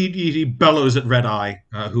 And so he bellows at Red Eye,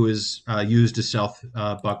 who has used his stealth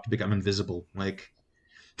buck to become invisible. Like,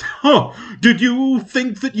 oh, did you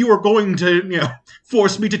think that you were going to,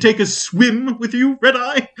 force me to take a swim with you, Red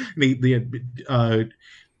Eye? And he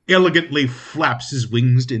elegantly flaps his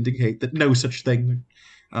wings to indicate that no such thing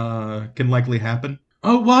can likely happen.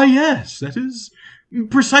 Oh, why, yes, that is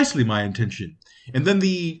precisely my intention. And then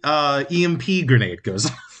the EMP grenade goes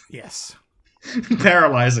off. Yes.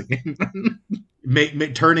 Paralyzing him.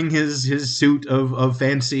 Turning his suit of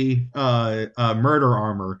fancy murder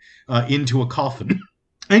armor into a coffin.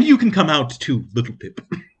 And you can come out too, Little Pip.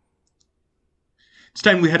 It's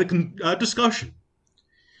time we had a discussion.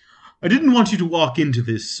 I didn't want you to walk into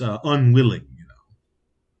this unwilling,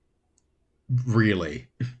 Really?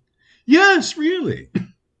 Yes, really.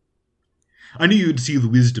 I knew you'd see the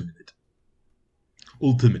wisdom in it.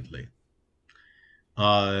 Ultimately.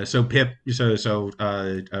 So Pip,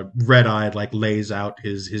 Red-Eyed lays out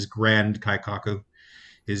his grand kaikaku,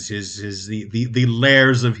 the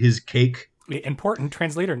layers of his cake. Important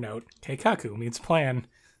translator note: Keikaku means plan.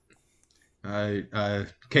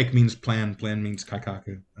 Cake means plan means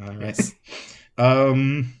kaikaku. Yes.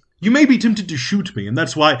 You may be tempted to shoot me, and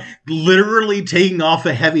that's why literally taking off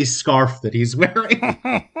a heavy scarf that he's wearing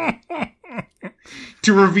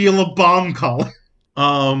to reveal a bomb collar.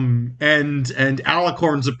 And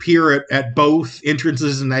alicorns appear at both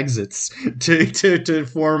entrances and exits to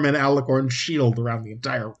form an alicorn shield around the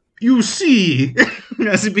entire. You see,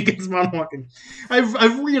 as he begins monologuing,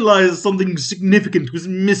 I've realized something significant was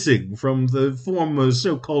missing from the former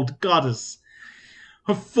so-called goddess.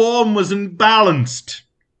 Her form was imbalanced.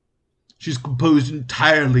 She's composed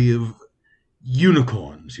entirely of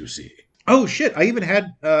unicorns, you see. Oh shit! I even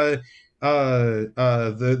had the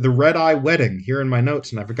Red Eye wedding here in my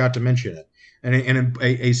notes, and I forgot to mention it. And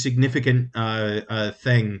a significant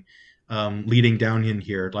thing leading down in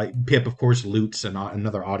here, like Pip, of course, loots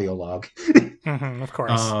another audio log, Of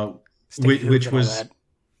course, which was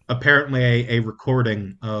apparently a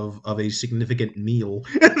recording of a significant meal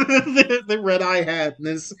that Red Eye had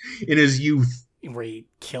in his youth, where he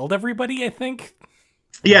killed everybody. I think.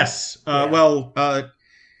 Yes. Yeah. Well.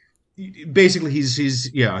 Basically, his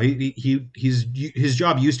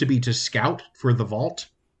job used to be to scout for the vault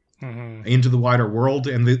into the wider world,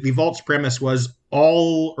 and the vault's premise was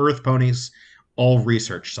all Earth ponies, all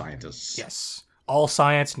research scientists. Yes, all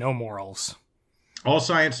science, no morals. All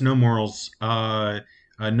science, no morals. No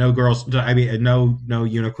girls. I mean, no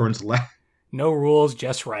unicorns left. No rules,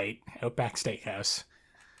 just right. Outback Steakhouse.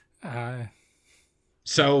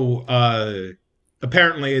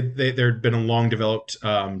 Apparently, there'd been a long-developed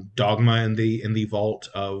dogma in the vault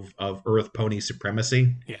of Earth pony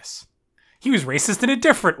supremacy. Yes, he was racist in a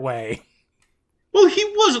different way. Well, he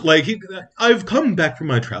wasn't I've come back from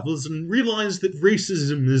my travels and realized that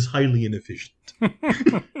racism is highly inefficient.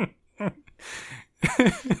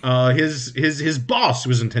 his boss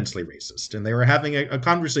was intensely racist, and they were having a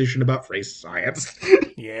conversation about race science.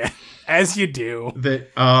 Yeah, as you do.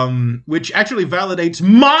 That which actually validates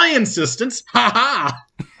my insistence. Ha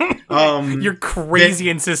ha. Your crazy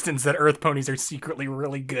insistence that Earth ponies are secretly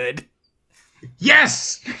really good.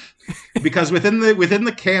 Yes, because within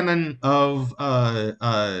the canon of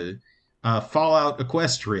Fallout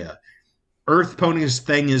Equestria, Earth ponies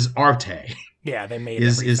thing is Arte. Yeah, they made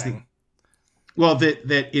everything. Well,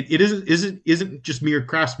 that it isn't just mere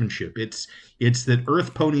craftsmanship. It's that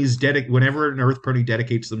Earth ponies whenever an Earth pony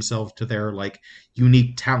dedicates themselves to their like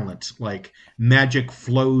unique talent, like magic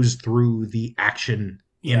flows through the action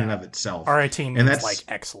in and of itself. RIT means like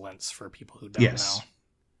excellence for people who don't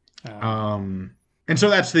know. And so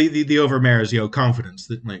that's the Overmare's confidence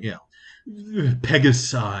that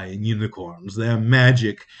Pegasi and unicorns, their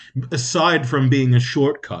magic, aside from being a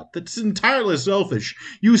shortcut that's entirely selfish,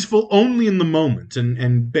 useful only in the moment,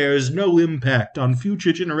 and bears no impact on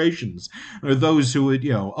future generations or those who would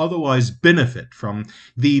otherwise benefit from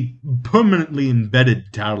the permanently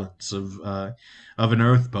embedded talents of an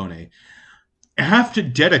Earth pony, have to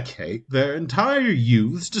dedicate their entire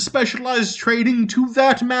youths to specialized training to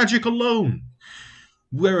that magic alone.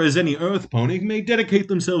 Whereas any Earth pony may dedicate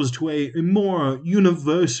themselves to a more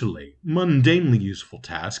universally, mundanely useful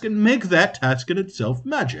task and make that task in itself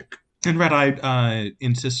magic. And Red-Eye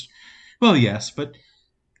insists, well, yes, but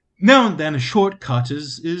now and then a shortcut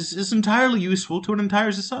is entirely useful to an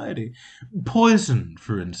entire society. Poison,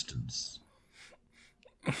 for instance.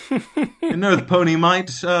 An Earth pony might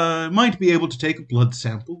be able to take a blood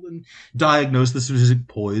sample and diagnose the specific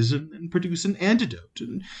poison and produce an antidote,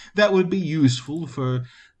 and that would be useful for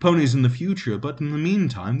ponies in the future, but in the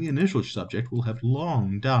meantime the initial subject will have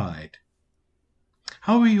long died.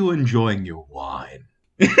 How are you enjoying your wine?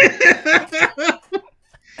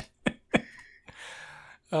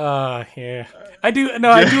 Yeah. I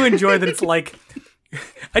do enjoy that it's like,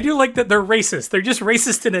 I do like that they're racist. They're just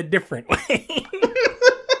racist in a different way.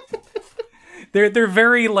 They're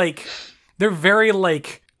very like the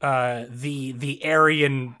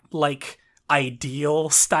Aryan like ideal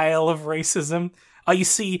style of racism. You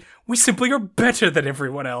see, we simply are better than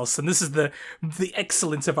everyone else, and this is the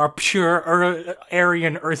excellence of our pure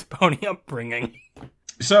Aryan Earth pony upbringing.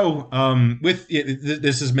 So,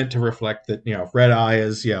 this is meant to reflect that Red-Eye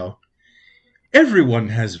is everyone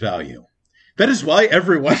has value. That is why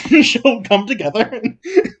everyone shall come together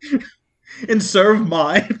and serve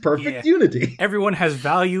my perfect unity. Everyone has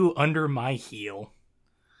value under my heel.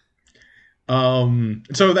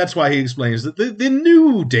 So that's why he explains that the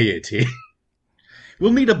new deity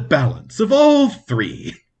will need a balance of all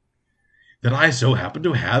three that I so happen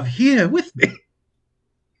to have here with me.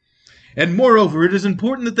 And moreover, it is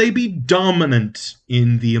important that they be dominant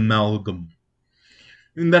in the amalgam.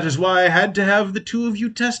 And that is why I had to have the two of you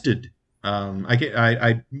tested. My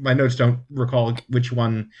notes don't recall which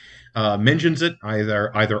one mentions it,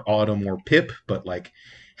 either Autumn or Pip, but like,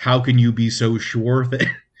 how can you be so sure that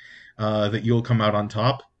that you'll come out on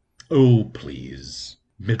top? Oh, please,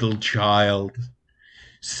 middle child,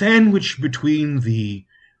 sandwiched between the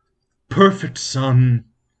perfect son,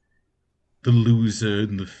 the loser,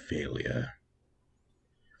 and the failure.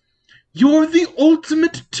 You're the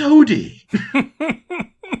ultimate toady.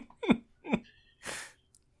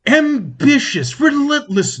 Ambitious,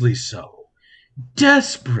 relentlessly so.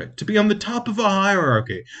 Desperate to be on the top of a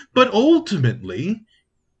hierarchy, but ultimately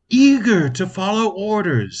eager to follow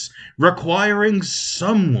orders, requiring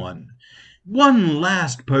someone, one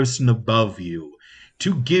last person above you,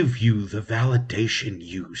 to give you the validation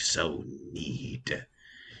you so need.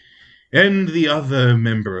 And the other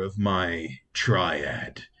member of my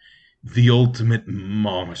triad, the ultimate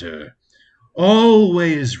martyr,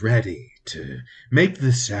 always ready to make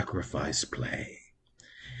the sacrifice play.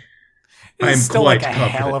 I'm still quite like a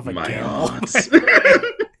confident hell of a in my gamble. odds.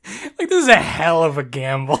 Like, this is a hell of a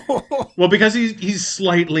gamble. Well, because he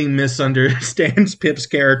slightly misunderstands Pip's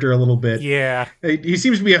character a little bit. Yeah. He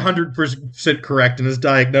seems to be 100% correct in his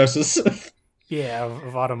diagnosis. Yeah,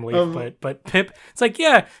 of Autumn Leaf, but Pip, it's like,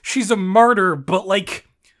 yeah, she's a martyr, but like,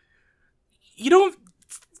 you don't,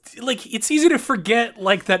 like, it's easy to forget,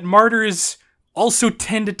 like, that martyrs also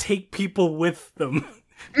tend to take people with them.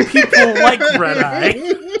 People like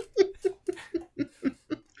Red-Eye.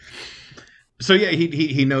 So yeah,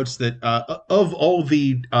 he notes that of all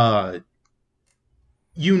the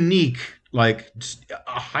unique, like,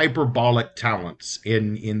 hyperbolic talents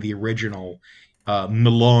in the original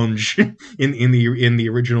melange in the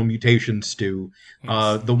original mutation stew,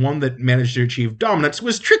 the one that managed to achieve dominance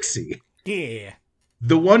was Trixie. Yeah.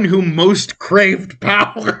 The one who most craved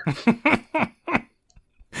power.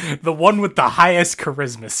 The one with the highest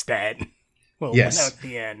charisma stat will Yes. win out at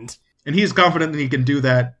the end. And he's confident that he can do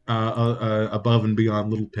that above and beyond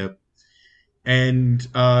Little Pip. And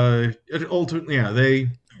ultimately,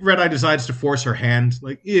 Red Eye decides to force her hand.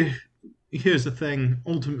 Like, here's the thing.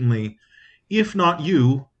 Ultimately, if not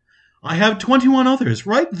you, I have 21 others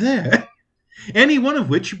right there. Any one of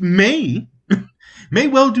which may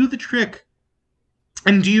well do the trick.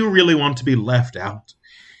 And do you really want to be left out?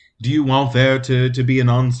 Do you want there to be an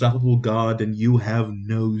unstoppable god and you have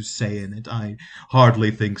no say in it? I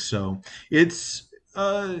hardly think so. It's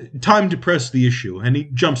time to press the issue. And he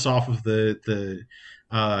jumps off of the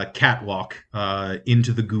catwalk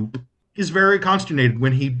into the goop. He's very consternated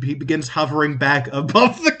when he begins hovering back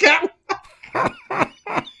above the catwalk.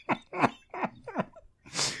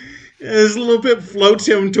 His Little Pip floats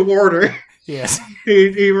him toward her. Yes.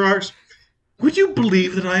 He remarks, "Would you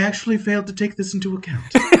believe that I actually failed to take this into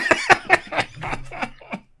account?"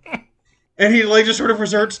 And he just sort of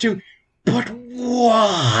resorts to, "But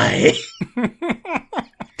why?"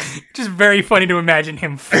 Just very funny to imagine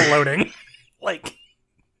him floating.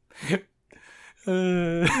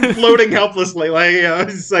 Floating helplessly,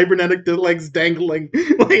 cybernetic legs dangling,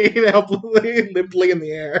 helplessly, limply in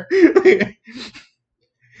the air.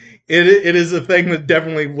 It is a thing that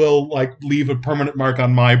definitely will leave a permanent mark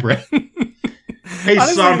on my brain. Hey,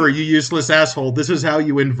 honestly, Somber, you useless asshole. This is how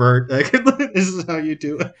you invert. This is how you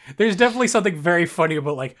do it. There's definitely something very funny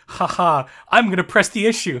about haha, I'm gonna press the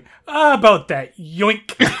issue. About that.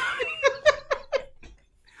 Yoink.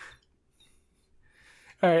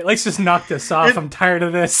 Alright, let's just knock this off. I'm tired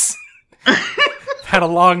of this. Had a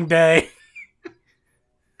long day.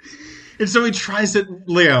 And so he tries it,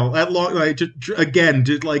 to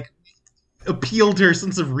appeal to her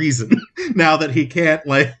sense of reason. Now that he can't,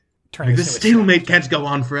 this stalemate can't go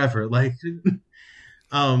on forever.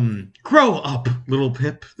 Grow up, Little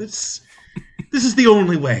Pip. This is the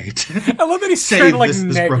only way to I love that he's trying to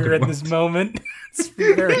neg her in this moment. It's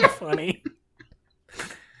very funny.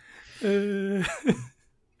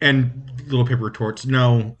 And Little Pip retorts,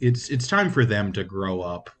 "No, it's time for them to grow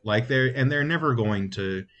up. They're never going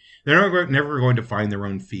to find their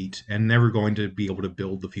own feet and never going to be able to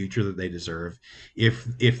build the future that they deserve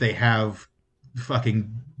if they have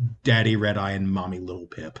fucking Daddy Red Eye and Mommy Little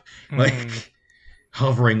Pip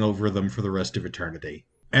hovering over them for the rest of eternity."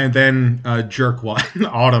 And then Jerkwad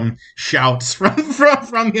Autumn shouts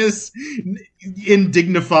from his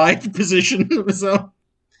indignified position. So,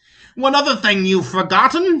 "One other thing you've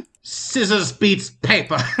forgotten: scissors beats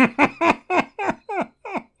paper."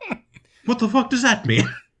 What the fuck does that mean?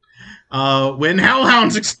 When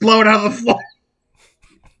hellhounds explode out of the floor.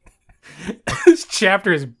 This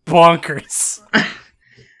chapter is bonkers.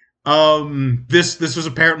 This was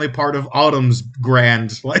apparently part of Autumn's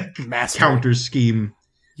grand Master counter scheme.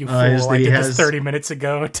 You fool! I did this 30 minutes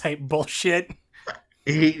ago. Type bullshit.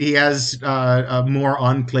 He has more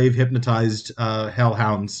Enclave hypnotized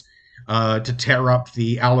hellhounds to tear up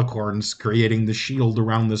the alicorns, creating the shield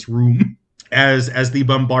around this room. As the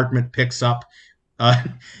bombardment picks up,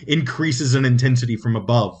 increases in intensity from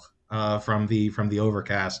above, from the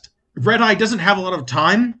overcast. Red Eye doesn't have a lot of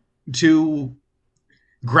time to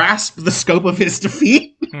grasp the scope of his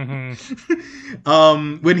defeat. When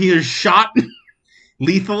he is shot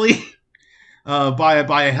lethally by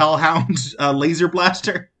a hellhound laser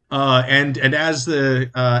blaster, and as the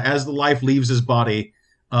life leaves his body,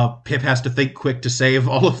 Pip has to think quick to save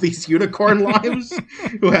all of these unicorn lives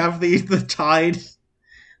who have the tied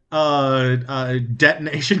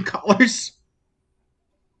detonation collars.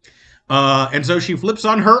 And so she flips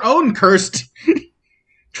on her own cursed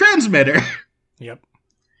transmitter. Yep.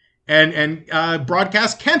 And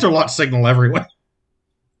broadcasts Canterlot signal everywhere.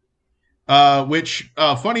 Which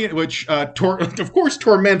of course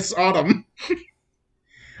torments Autumn.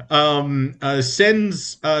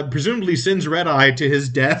 Presumably sends Red Eye to his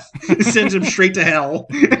death. Sends him straight to hell.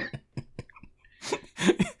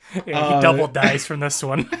 Yeah, he double dies from this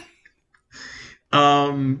one.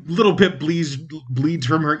 Little Pip bleeds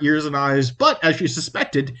from her ears and eyes, but as she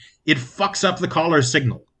suspected, it fucks up the collar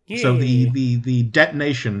signal. Yay. So the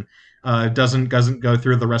detonation doesn't go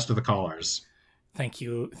through the rest of the collars. Thank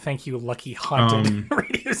you, lucky haunted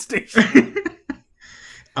radio station.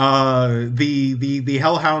 The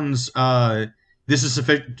hellhounds, this is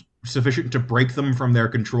sufficient to break them from their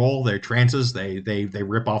control, their trances. They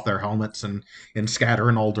rip off their helmets and scatter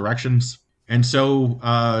in all directions. And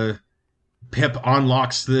so Pip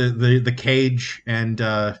unlocks the cage and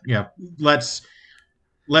lets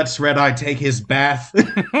Red Eye take his bath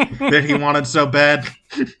that he wanted so bad.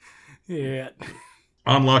 Yeah.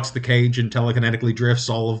 unlocks the cage and telekinetically drifts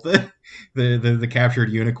all of the captured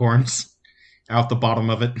unicorns out the bottom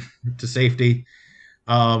of it to safety.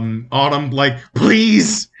 Autumn, like,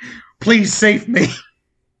 please save me.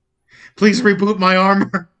 Please reboot my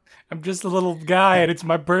armor. I'm just a little guy and it's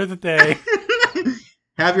my birthday.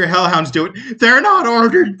 Have your hellhounds do it. They're not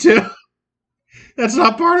ordered to. That's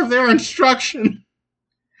not part of their instruction.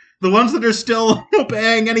 The ones that are still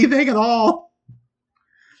obeying anything at all.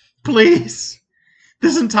 Please.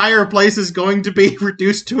 This entire place is going to be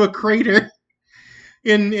reduced to a crater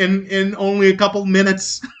in only a couple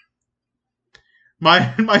minutes.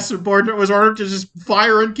 My subordinate was ordered to just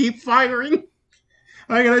fire and keep firing.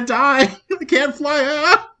 I'm gonna die. I can't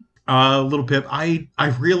fly. Little Pip, I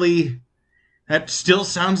really... That still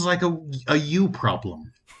sounds like a you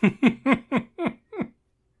problem.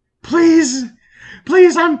 Please,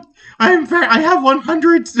 I have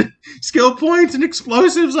 100 skill points and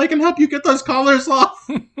explosives. I can help you get those collars off.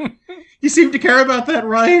 You seem to care about that,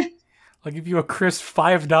 right? I'll give you a crisp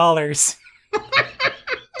 $5.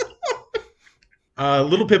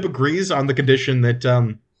 Little Pip agrees on the condition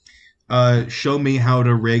that show me how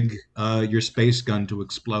to rig your space gun to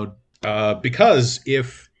explode. Because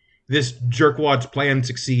if this jerkwad's plan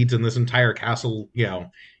succeeds and this entire castle,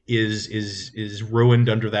 is ruined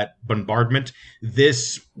under that bombardment,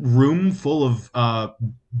 this room full of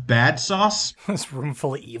bad sauce, This room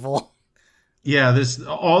full of evil. yeah,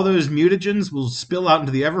 all those mutagens will spill out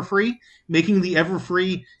into the Everfree, making the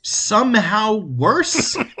Everfree somehow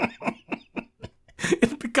worse.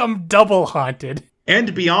 It'll become double haunted.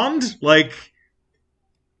 And beyond, like,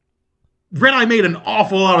 Red Eye made an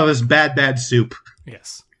awful lot of this bad soup.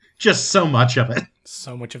 Yes. Just so much of it.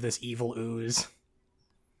 So much of this evil ooze.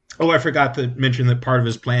 Oh, I forgot to mention that part of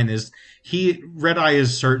his plan is Red Eye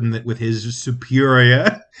is certain that with his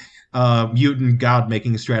superior mutant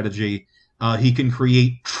god-making strategy, he can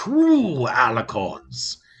create true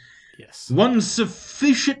alicorns. Yes. One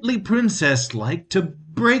sufficiently princess-like to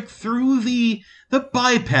break through the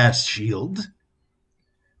bypass shield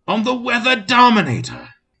on the Weather Dominator.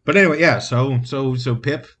 But anyway, yeah. So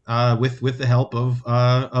Pip, with the help of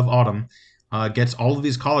Autumn, gets all of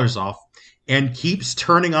these collars off and keeps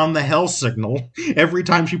turning on the hell signal every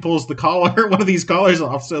time she pulls one of these collars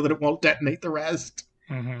off, so that it won't detonate the rest.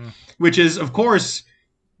 Mm-hmm. Which is, of course,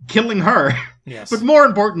 killing her. Yes. But more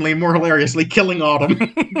importantly, more hilariously, killing Autumn.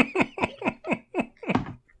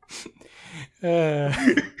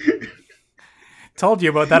 Told you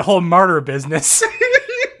about that whole martyr business.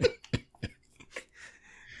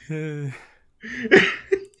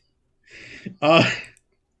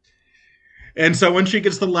 And so when she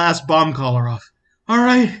gets the last bomb collar off, all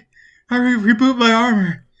right, I reboot my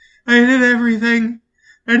armor. I did everything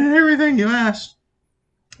you asked.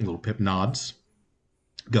 Little Pip nods,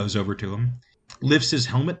 goes over to him, lifts his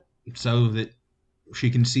helmet so that she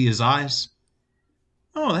can see his eyes.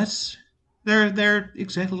 Oh, they're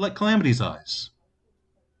exactly like Calamity's eyes.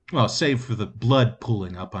 Well, save for the blood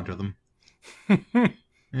pooling up under them.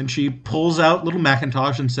 And she pulls out little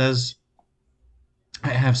Macintosh and says, I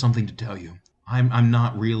have something to tell you. I'm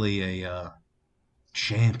not really a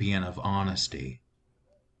champion of honesty.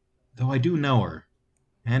 Though I do know her.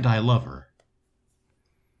 And I love her.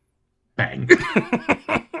 Bang.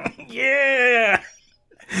 Yeah!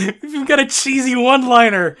 We've got a cheesy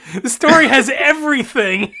one-liner. The story has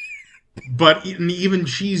everything. But an even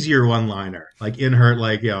cheesier one-liner, like in her,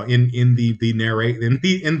 like, in the narrate, in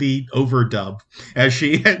the overdub, as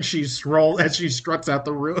she struts out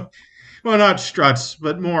the room. Well, not struts,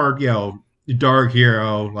 but more, dark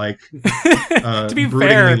hero, like, to be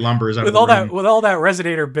fair, lumbers out with of the room. with all that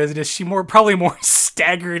Resonator business, she probably more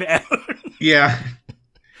staggered out. Yeah.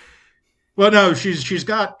 Well, no, she's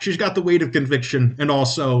got the weight of conviction, and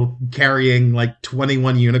also carrying like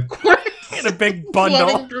 21 unicorns. In a big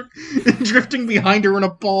bundle. Drifting behind her in a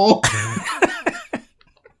ball.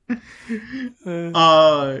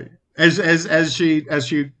 As she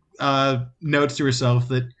notes to herself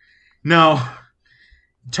that, no,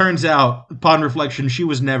 turns out, upon reflection, she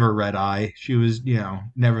was never Red Eye. She was,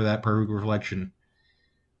 never that perfect reflection.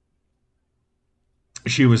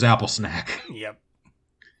 She was Apple Snack. Yep.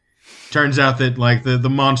 Turns out that, like, the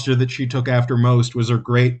monster that she took after most was her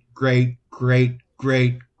great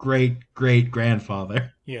grandfather.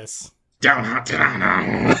 Yes. Down, hot,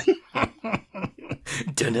 down.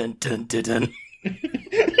 Dun dun dun dun dun.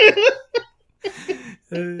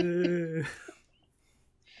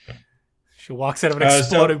 She walks out of an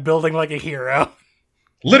exploding building like a hero.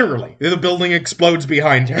 Literally, the building explodes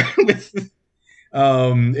behind her, with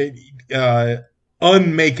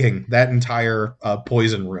unmaking that entire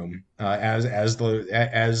poison room as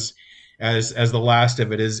as the last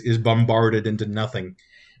of it is bombarded into nothing.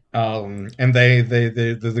 And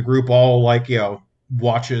the group all like,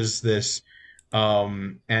 watches this,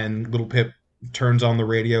 and Little Pip turns on the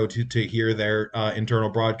radio to hear their internal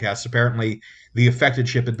broadcasts. Apparently, the affected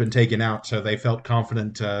ship had been taken out, so they felt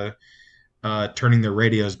confident turning their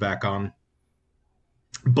radios back on.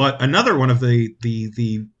 But another one of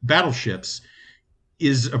the battleships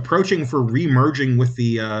is approaching for remerging with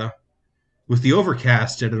the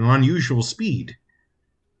Overcast at an unusual speed.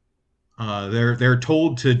 They're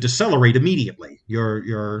told to decelerate immediately.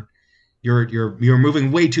 You're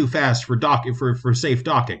moving way too fast for safe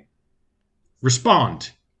docking.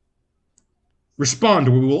 Respond,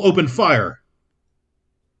 or we will open fire.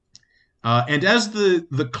 And as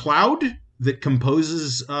the cloud that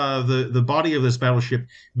composes the body of this battleship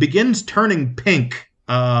begins turning pink,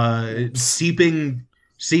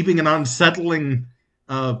 seeping an unsettling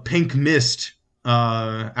pink mist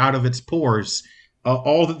out of its pores,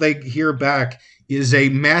 all that they hear back is a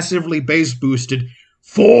massively bass boosted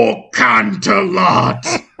 "For Canterlot!"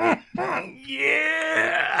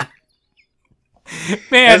 Yeah!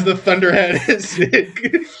 Man. As the Thunderhead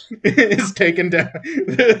is taken down.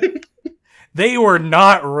 They were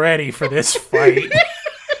not ready for this fight.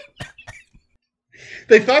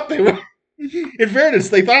 They thought they were. In fairness,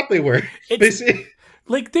 they thought they were.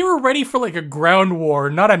 Like, they were ready for, like, a ground war,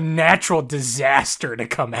 not a natural disaster to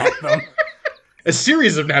come at them. A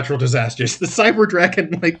series of natural disasters. The Cyber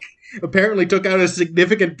Dragon, like, apparently took out a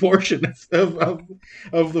significant portion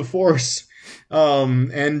of the force.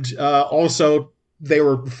 And also, they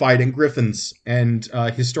were fighting griffins. And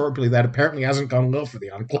historically, that apparently hasn't gone well for the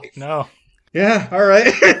Enclave. No. Yeah, all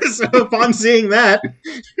right. So upon seeing that,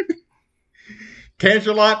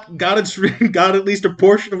 Canterlot got at least a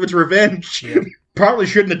portion of its revenge. Yep. Probably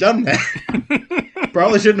shouldn't have done that.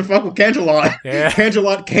 Probably shouldn't have fucked with Canterlot. Yeah.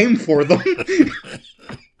 Canterlot came for them.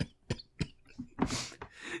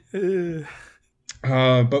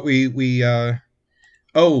 But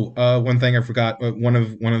one thing I forgot. One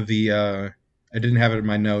of the I didn't have it in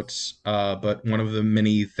my notes. But one of the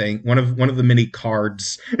mini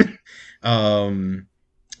cards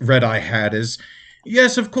Red Eye had is,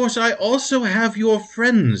 yes, of course, I also have your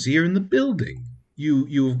friends here in the building.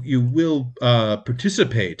 You will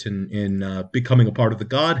participate in becoming a part of the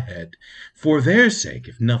Godhead for their sake,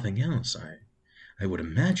 if nothing else, I would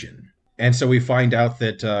imagine. And so we find out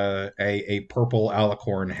that a purple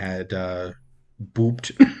alicorn had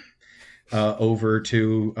booped over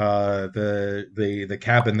to the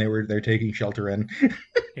cabin they're taking shelter in.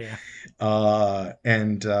 Yeah.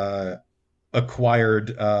 And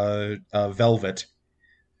acquired Velvet.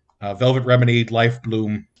 Velvet Remedy, Life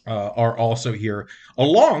Bloom are also here,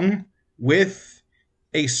 along with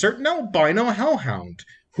a certain albino hellhound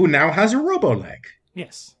who now has a robo-leg.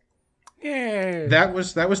 Yes. Yeah. That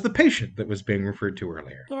was the patient that was being referred to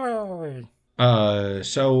earlier. Oh.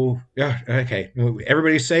 So yeah, okay.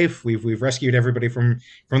 Everybody's safe. We've rescued everybody from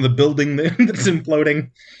the building that's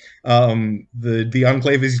imploding. The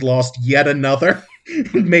Enclave has lost yet another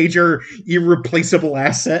major irreplaceable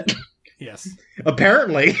asset. Yes.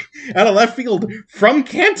 Apparently, out of left field from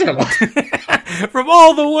Canterlot. From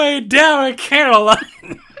all the way down at Canterlot.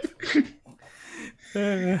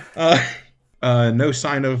 No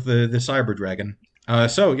sign of the Cyber Dragon.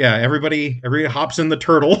 So yeah, everybody hops in the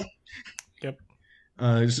turtle. Yep.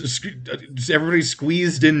 Everybody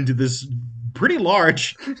squeezed into this pretty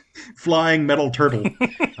large flying metal turtle,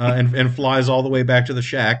 and flies all the way back to the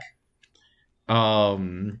shack.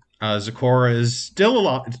 Zecora is still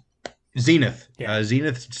alive. Zenith. Yeah.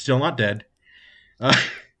 Zenith's still not dead.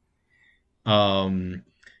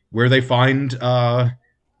 Where they find all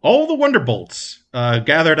the Wonderbolts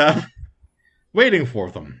gathered up, waiting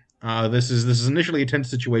for them. This is initially a tense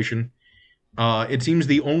situation. It seems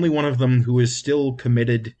the only one of them who is still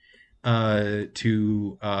committed to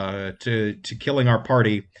killing our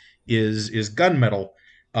party is Gunmetal,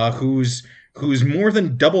 who's more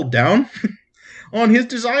than doubled down on his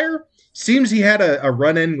desire. Seems he had a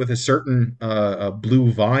run-in with a certain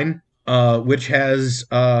blue vine, which has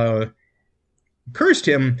cursed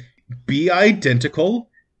him be identical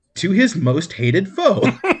to his most hated foe.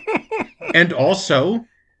 And also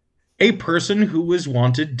a person who was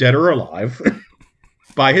wanted dead or alive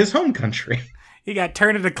by his home country. He got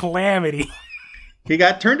turned into Calamity.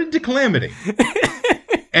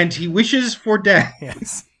 And he wishes for death.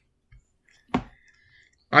 Yes.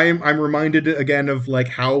 I'm reminded again of like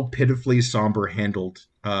how pitifully Somber handled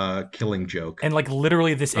Killing Joke, and like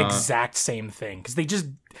literally this exact same thing, because they just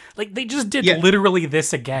did literally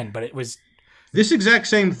this again, but it was this exact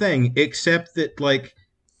same thing, except that like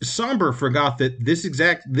Somber forgot that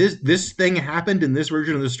this thing happened in this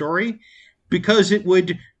version of the story because it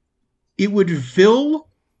would fill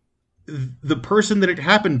the person that it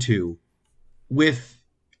happened to with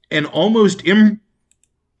an almost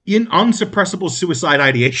unsuppressible suicide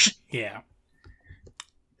ideation. Yeah.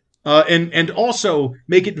 And also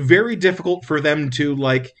make it very difficult for them to,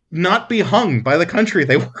 like, not be hung by the country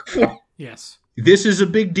they work for. Yes. This is a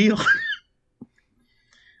big deal.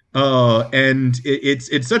 And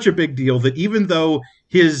it's such a big deal that even though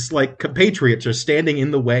his, like, compatriots are standing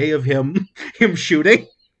in the way of him shooting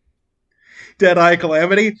Deadeye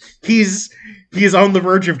Calamity, he's on the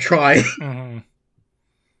verge of trying. Mm-hmm.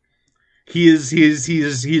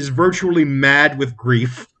 He's virtually mad with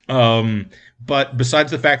grief. But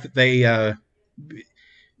besides the fact that they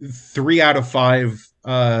 3 out of 5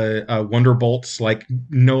 Wonderbolts like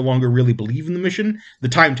no longer really believe in the mission, the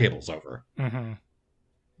timetable's over. Mm-hmm.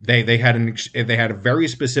 They had a very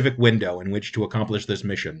specific window in which to accomplish this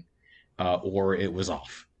mission, or it was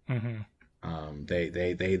off. Mm-hmm.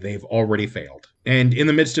 They've already failed. And in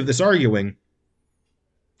the midst of this arguing,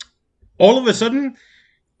 all of a sudden,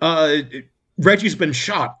 Reggie's been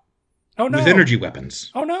shot with energy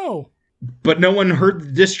weapons. Oh no! But no one heard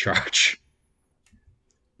the discharge.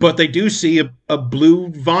 But they do see a blue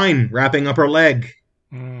vine wrapping up her leg.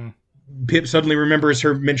 Mm. Pip suddenly remembers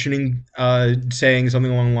her mentioning, saying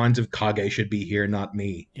something along the lines of, Kage should be here, not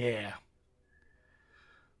me. Yeah.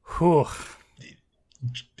 Whew.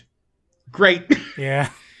 Great. Yeah.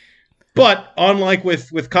 But, unlike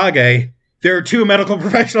with Kage, there are 2 medical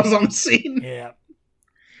professionals on the scene. Yeah.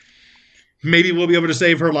 Maybe we'll be able to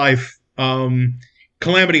save her life.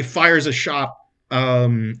 Calamity fires a shot,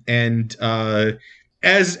 and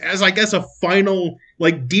as I guess a final,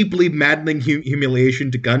 like, deeply maddening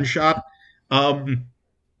humiliation to Gunshot,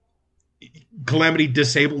 Calamity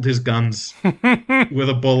disabled his guns with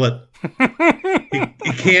a bullet.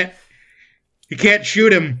 He can't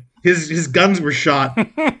shoot him. His guns were shot.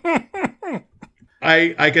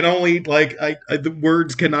 I can only, like, the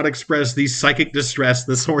words cannot express the psychic distress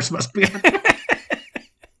this horse must be under.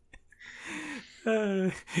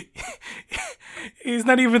 He's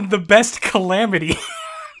not even the best Calamity.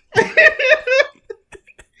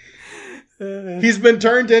 He's been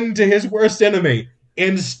turned into his worst enemy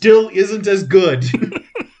and still isn't as good.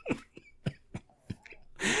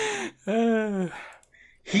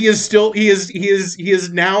 He is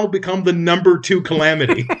now become the number 2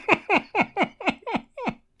 Calamity.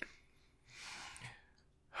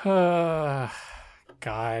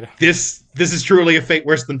 God. This is truly a fate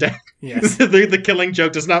worse than death. Yes. The Killing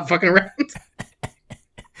Joke does not fucking around.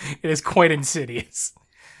 It is quite insidious.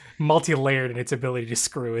 Multi-layered in its ability to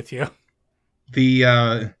screw with you.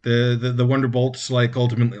 The Wonderbolts, like,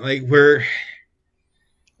 ultimately, like, we're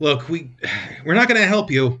not gonna help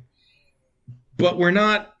you, but we're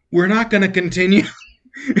not gonna continue.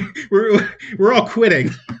 we're all quitting.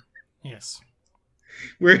 Yes.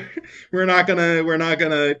 We're not gonna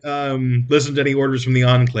listen to any orders from the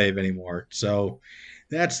Enclave anymore. So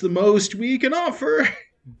that's the most we can offer.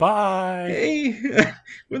 Bye. Hey,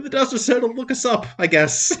 when the dust has settled, look us up, I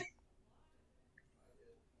guess.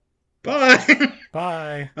 Bye.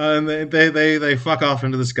 Bye. And they fuck off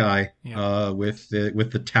into the sky. Yeah. With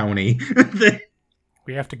the townie.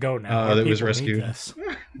 We have to go now. That was People rescued. need this.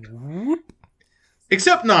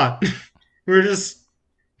 Except not. We're just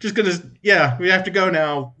gonna, yeah, we have to go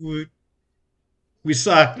now. We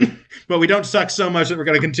suck, but we don't suck so much that we're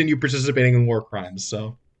gonna continue participating in war crimes.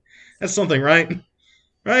 So that's something, right?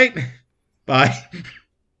 Right? Bye.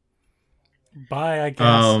 Bye, I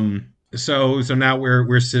guess. So now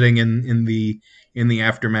we're sitting in the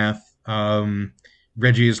aftermath.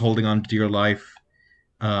 Reggie is holding on to dear life.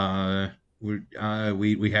 We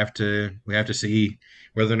have to see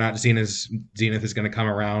whether or not Zenith is going to come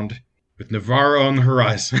around with Navarro on the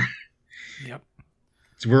horizon. Yep.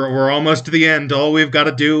 So we're almost to the end. All we've got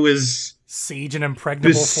to do is siege an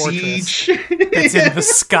impregnable fortress that's Yeah. in the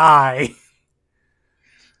sky.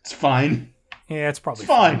 It's fine. Yeah, it's probably It's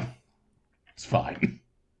fine. It's fine.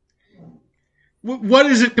 What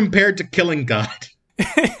is it compared to killing God?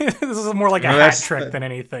 This is more like a hat trick than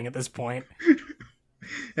anything at this point.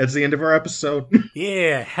 That's the end of our episode.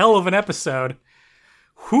 Yeah, hell of an episode.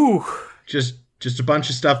 Whew. Just a bunch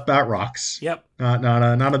of stuff about rocks. Yep. Not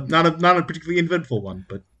a particularly eventful one,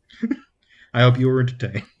 but I hope you were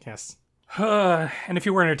entertained. Yes. And if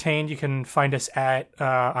you were entertained, you can find us at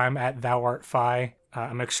I'm at Thou Art Fi.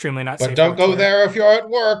 I'm extremely not safe. But don't go there if you're at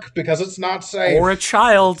work, because it's not safe. Or a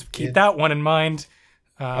child. Keep that one in mind.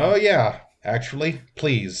 Oh yeah, actually,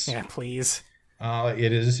 please. Yeah, please.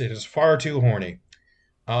 It is far too horny.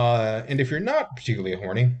 And if you're not particularly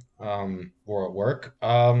horny, or at work,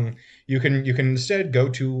 you can instead go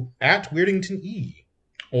to @WeirdingtonE.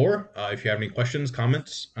 Or if you have any questions,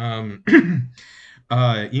 comments, email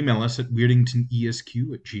us at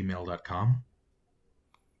weirdingtonesq@gmail.com.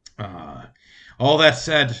 All that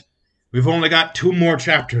said, we've only got 2 more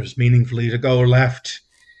chapters meaningfully to go left.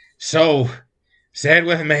 So, say it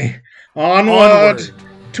with me. Onward,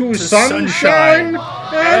 to sunshine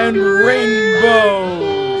and rainbow!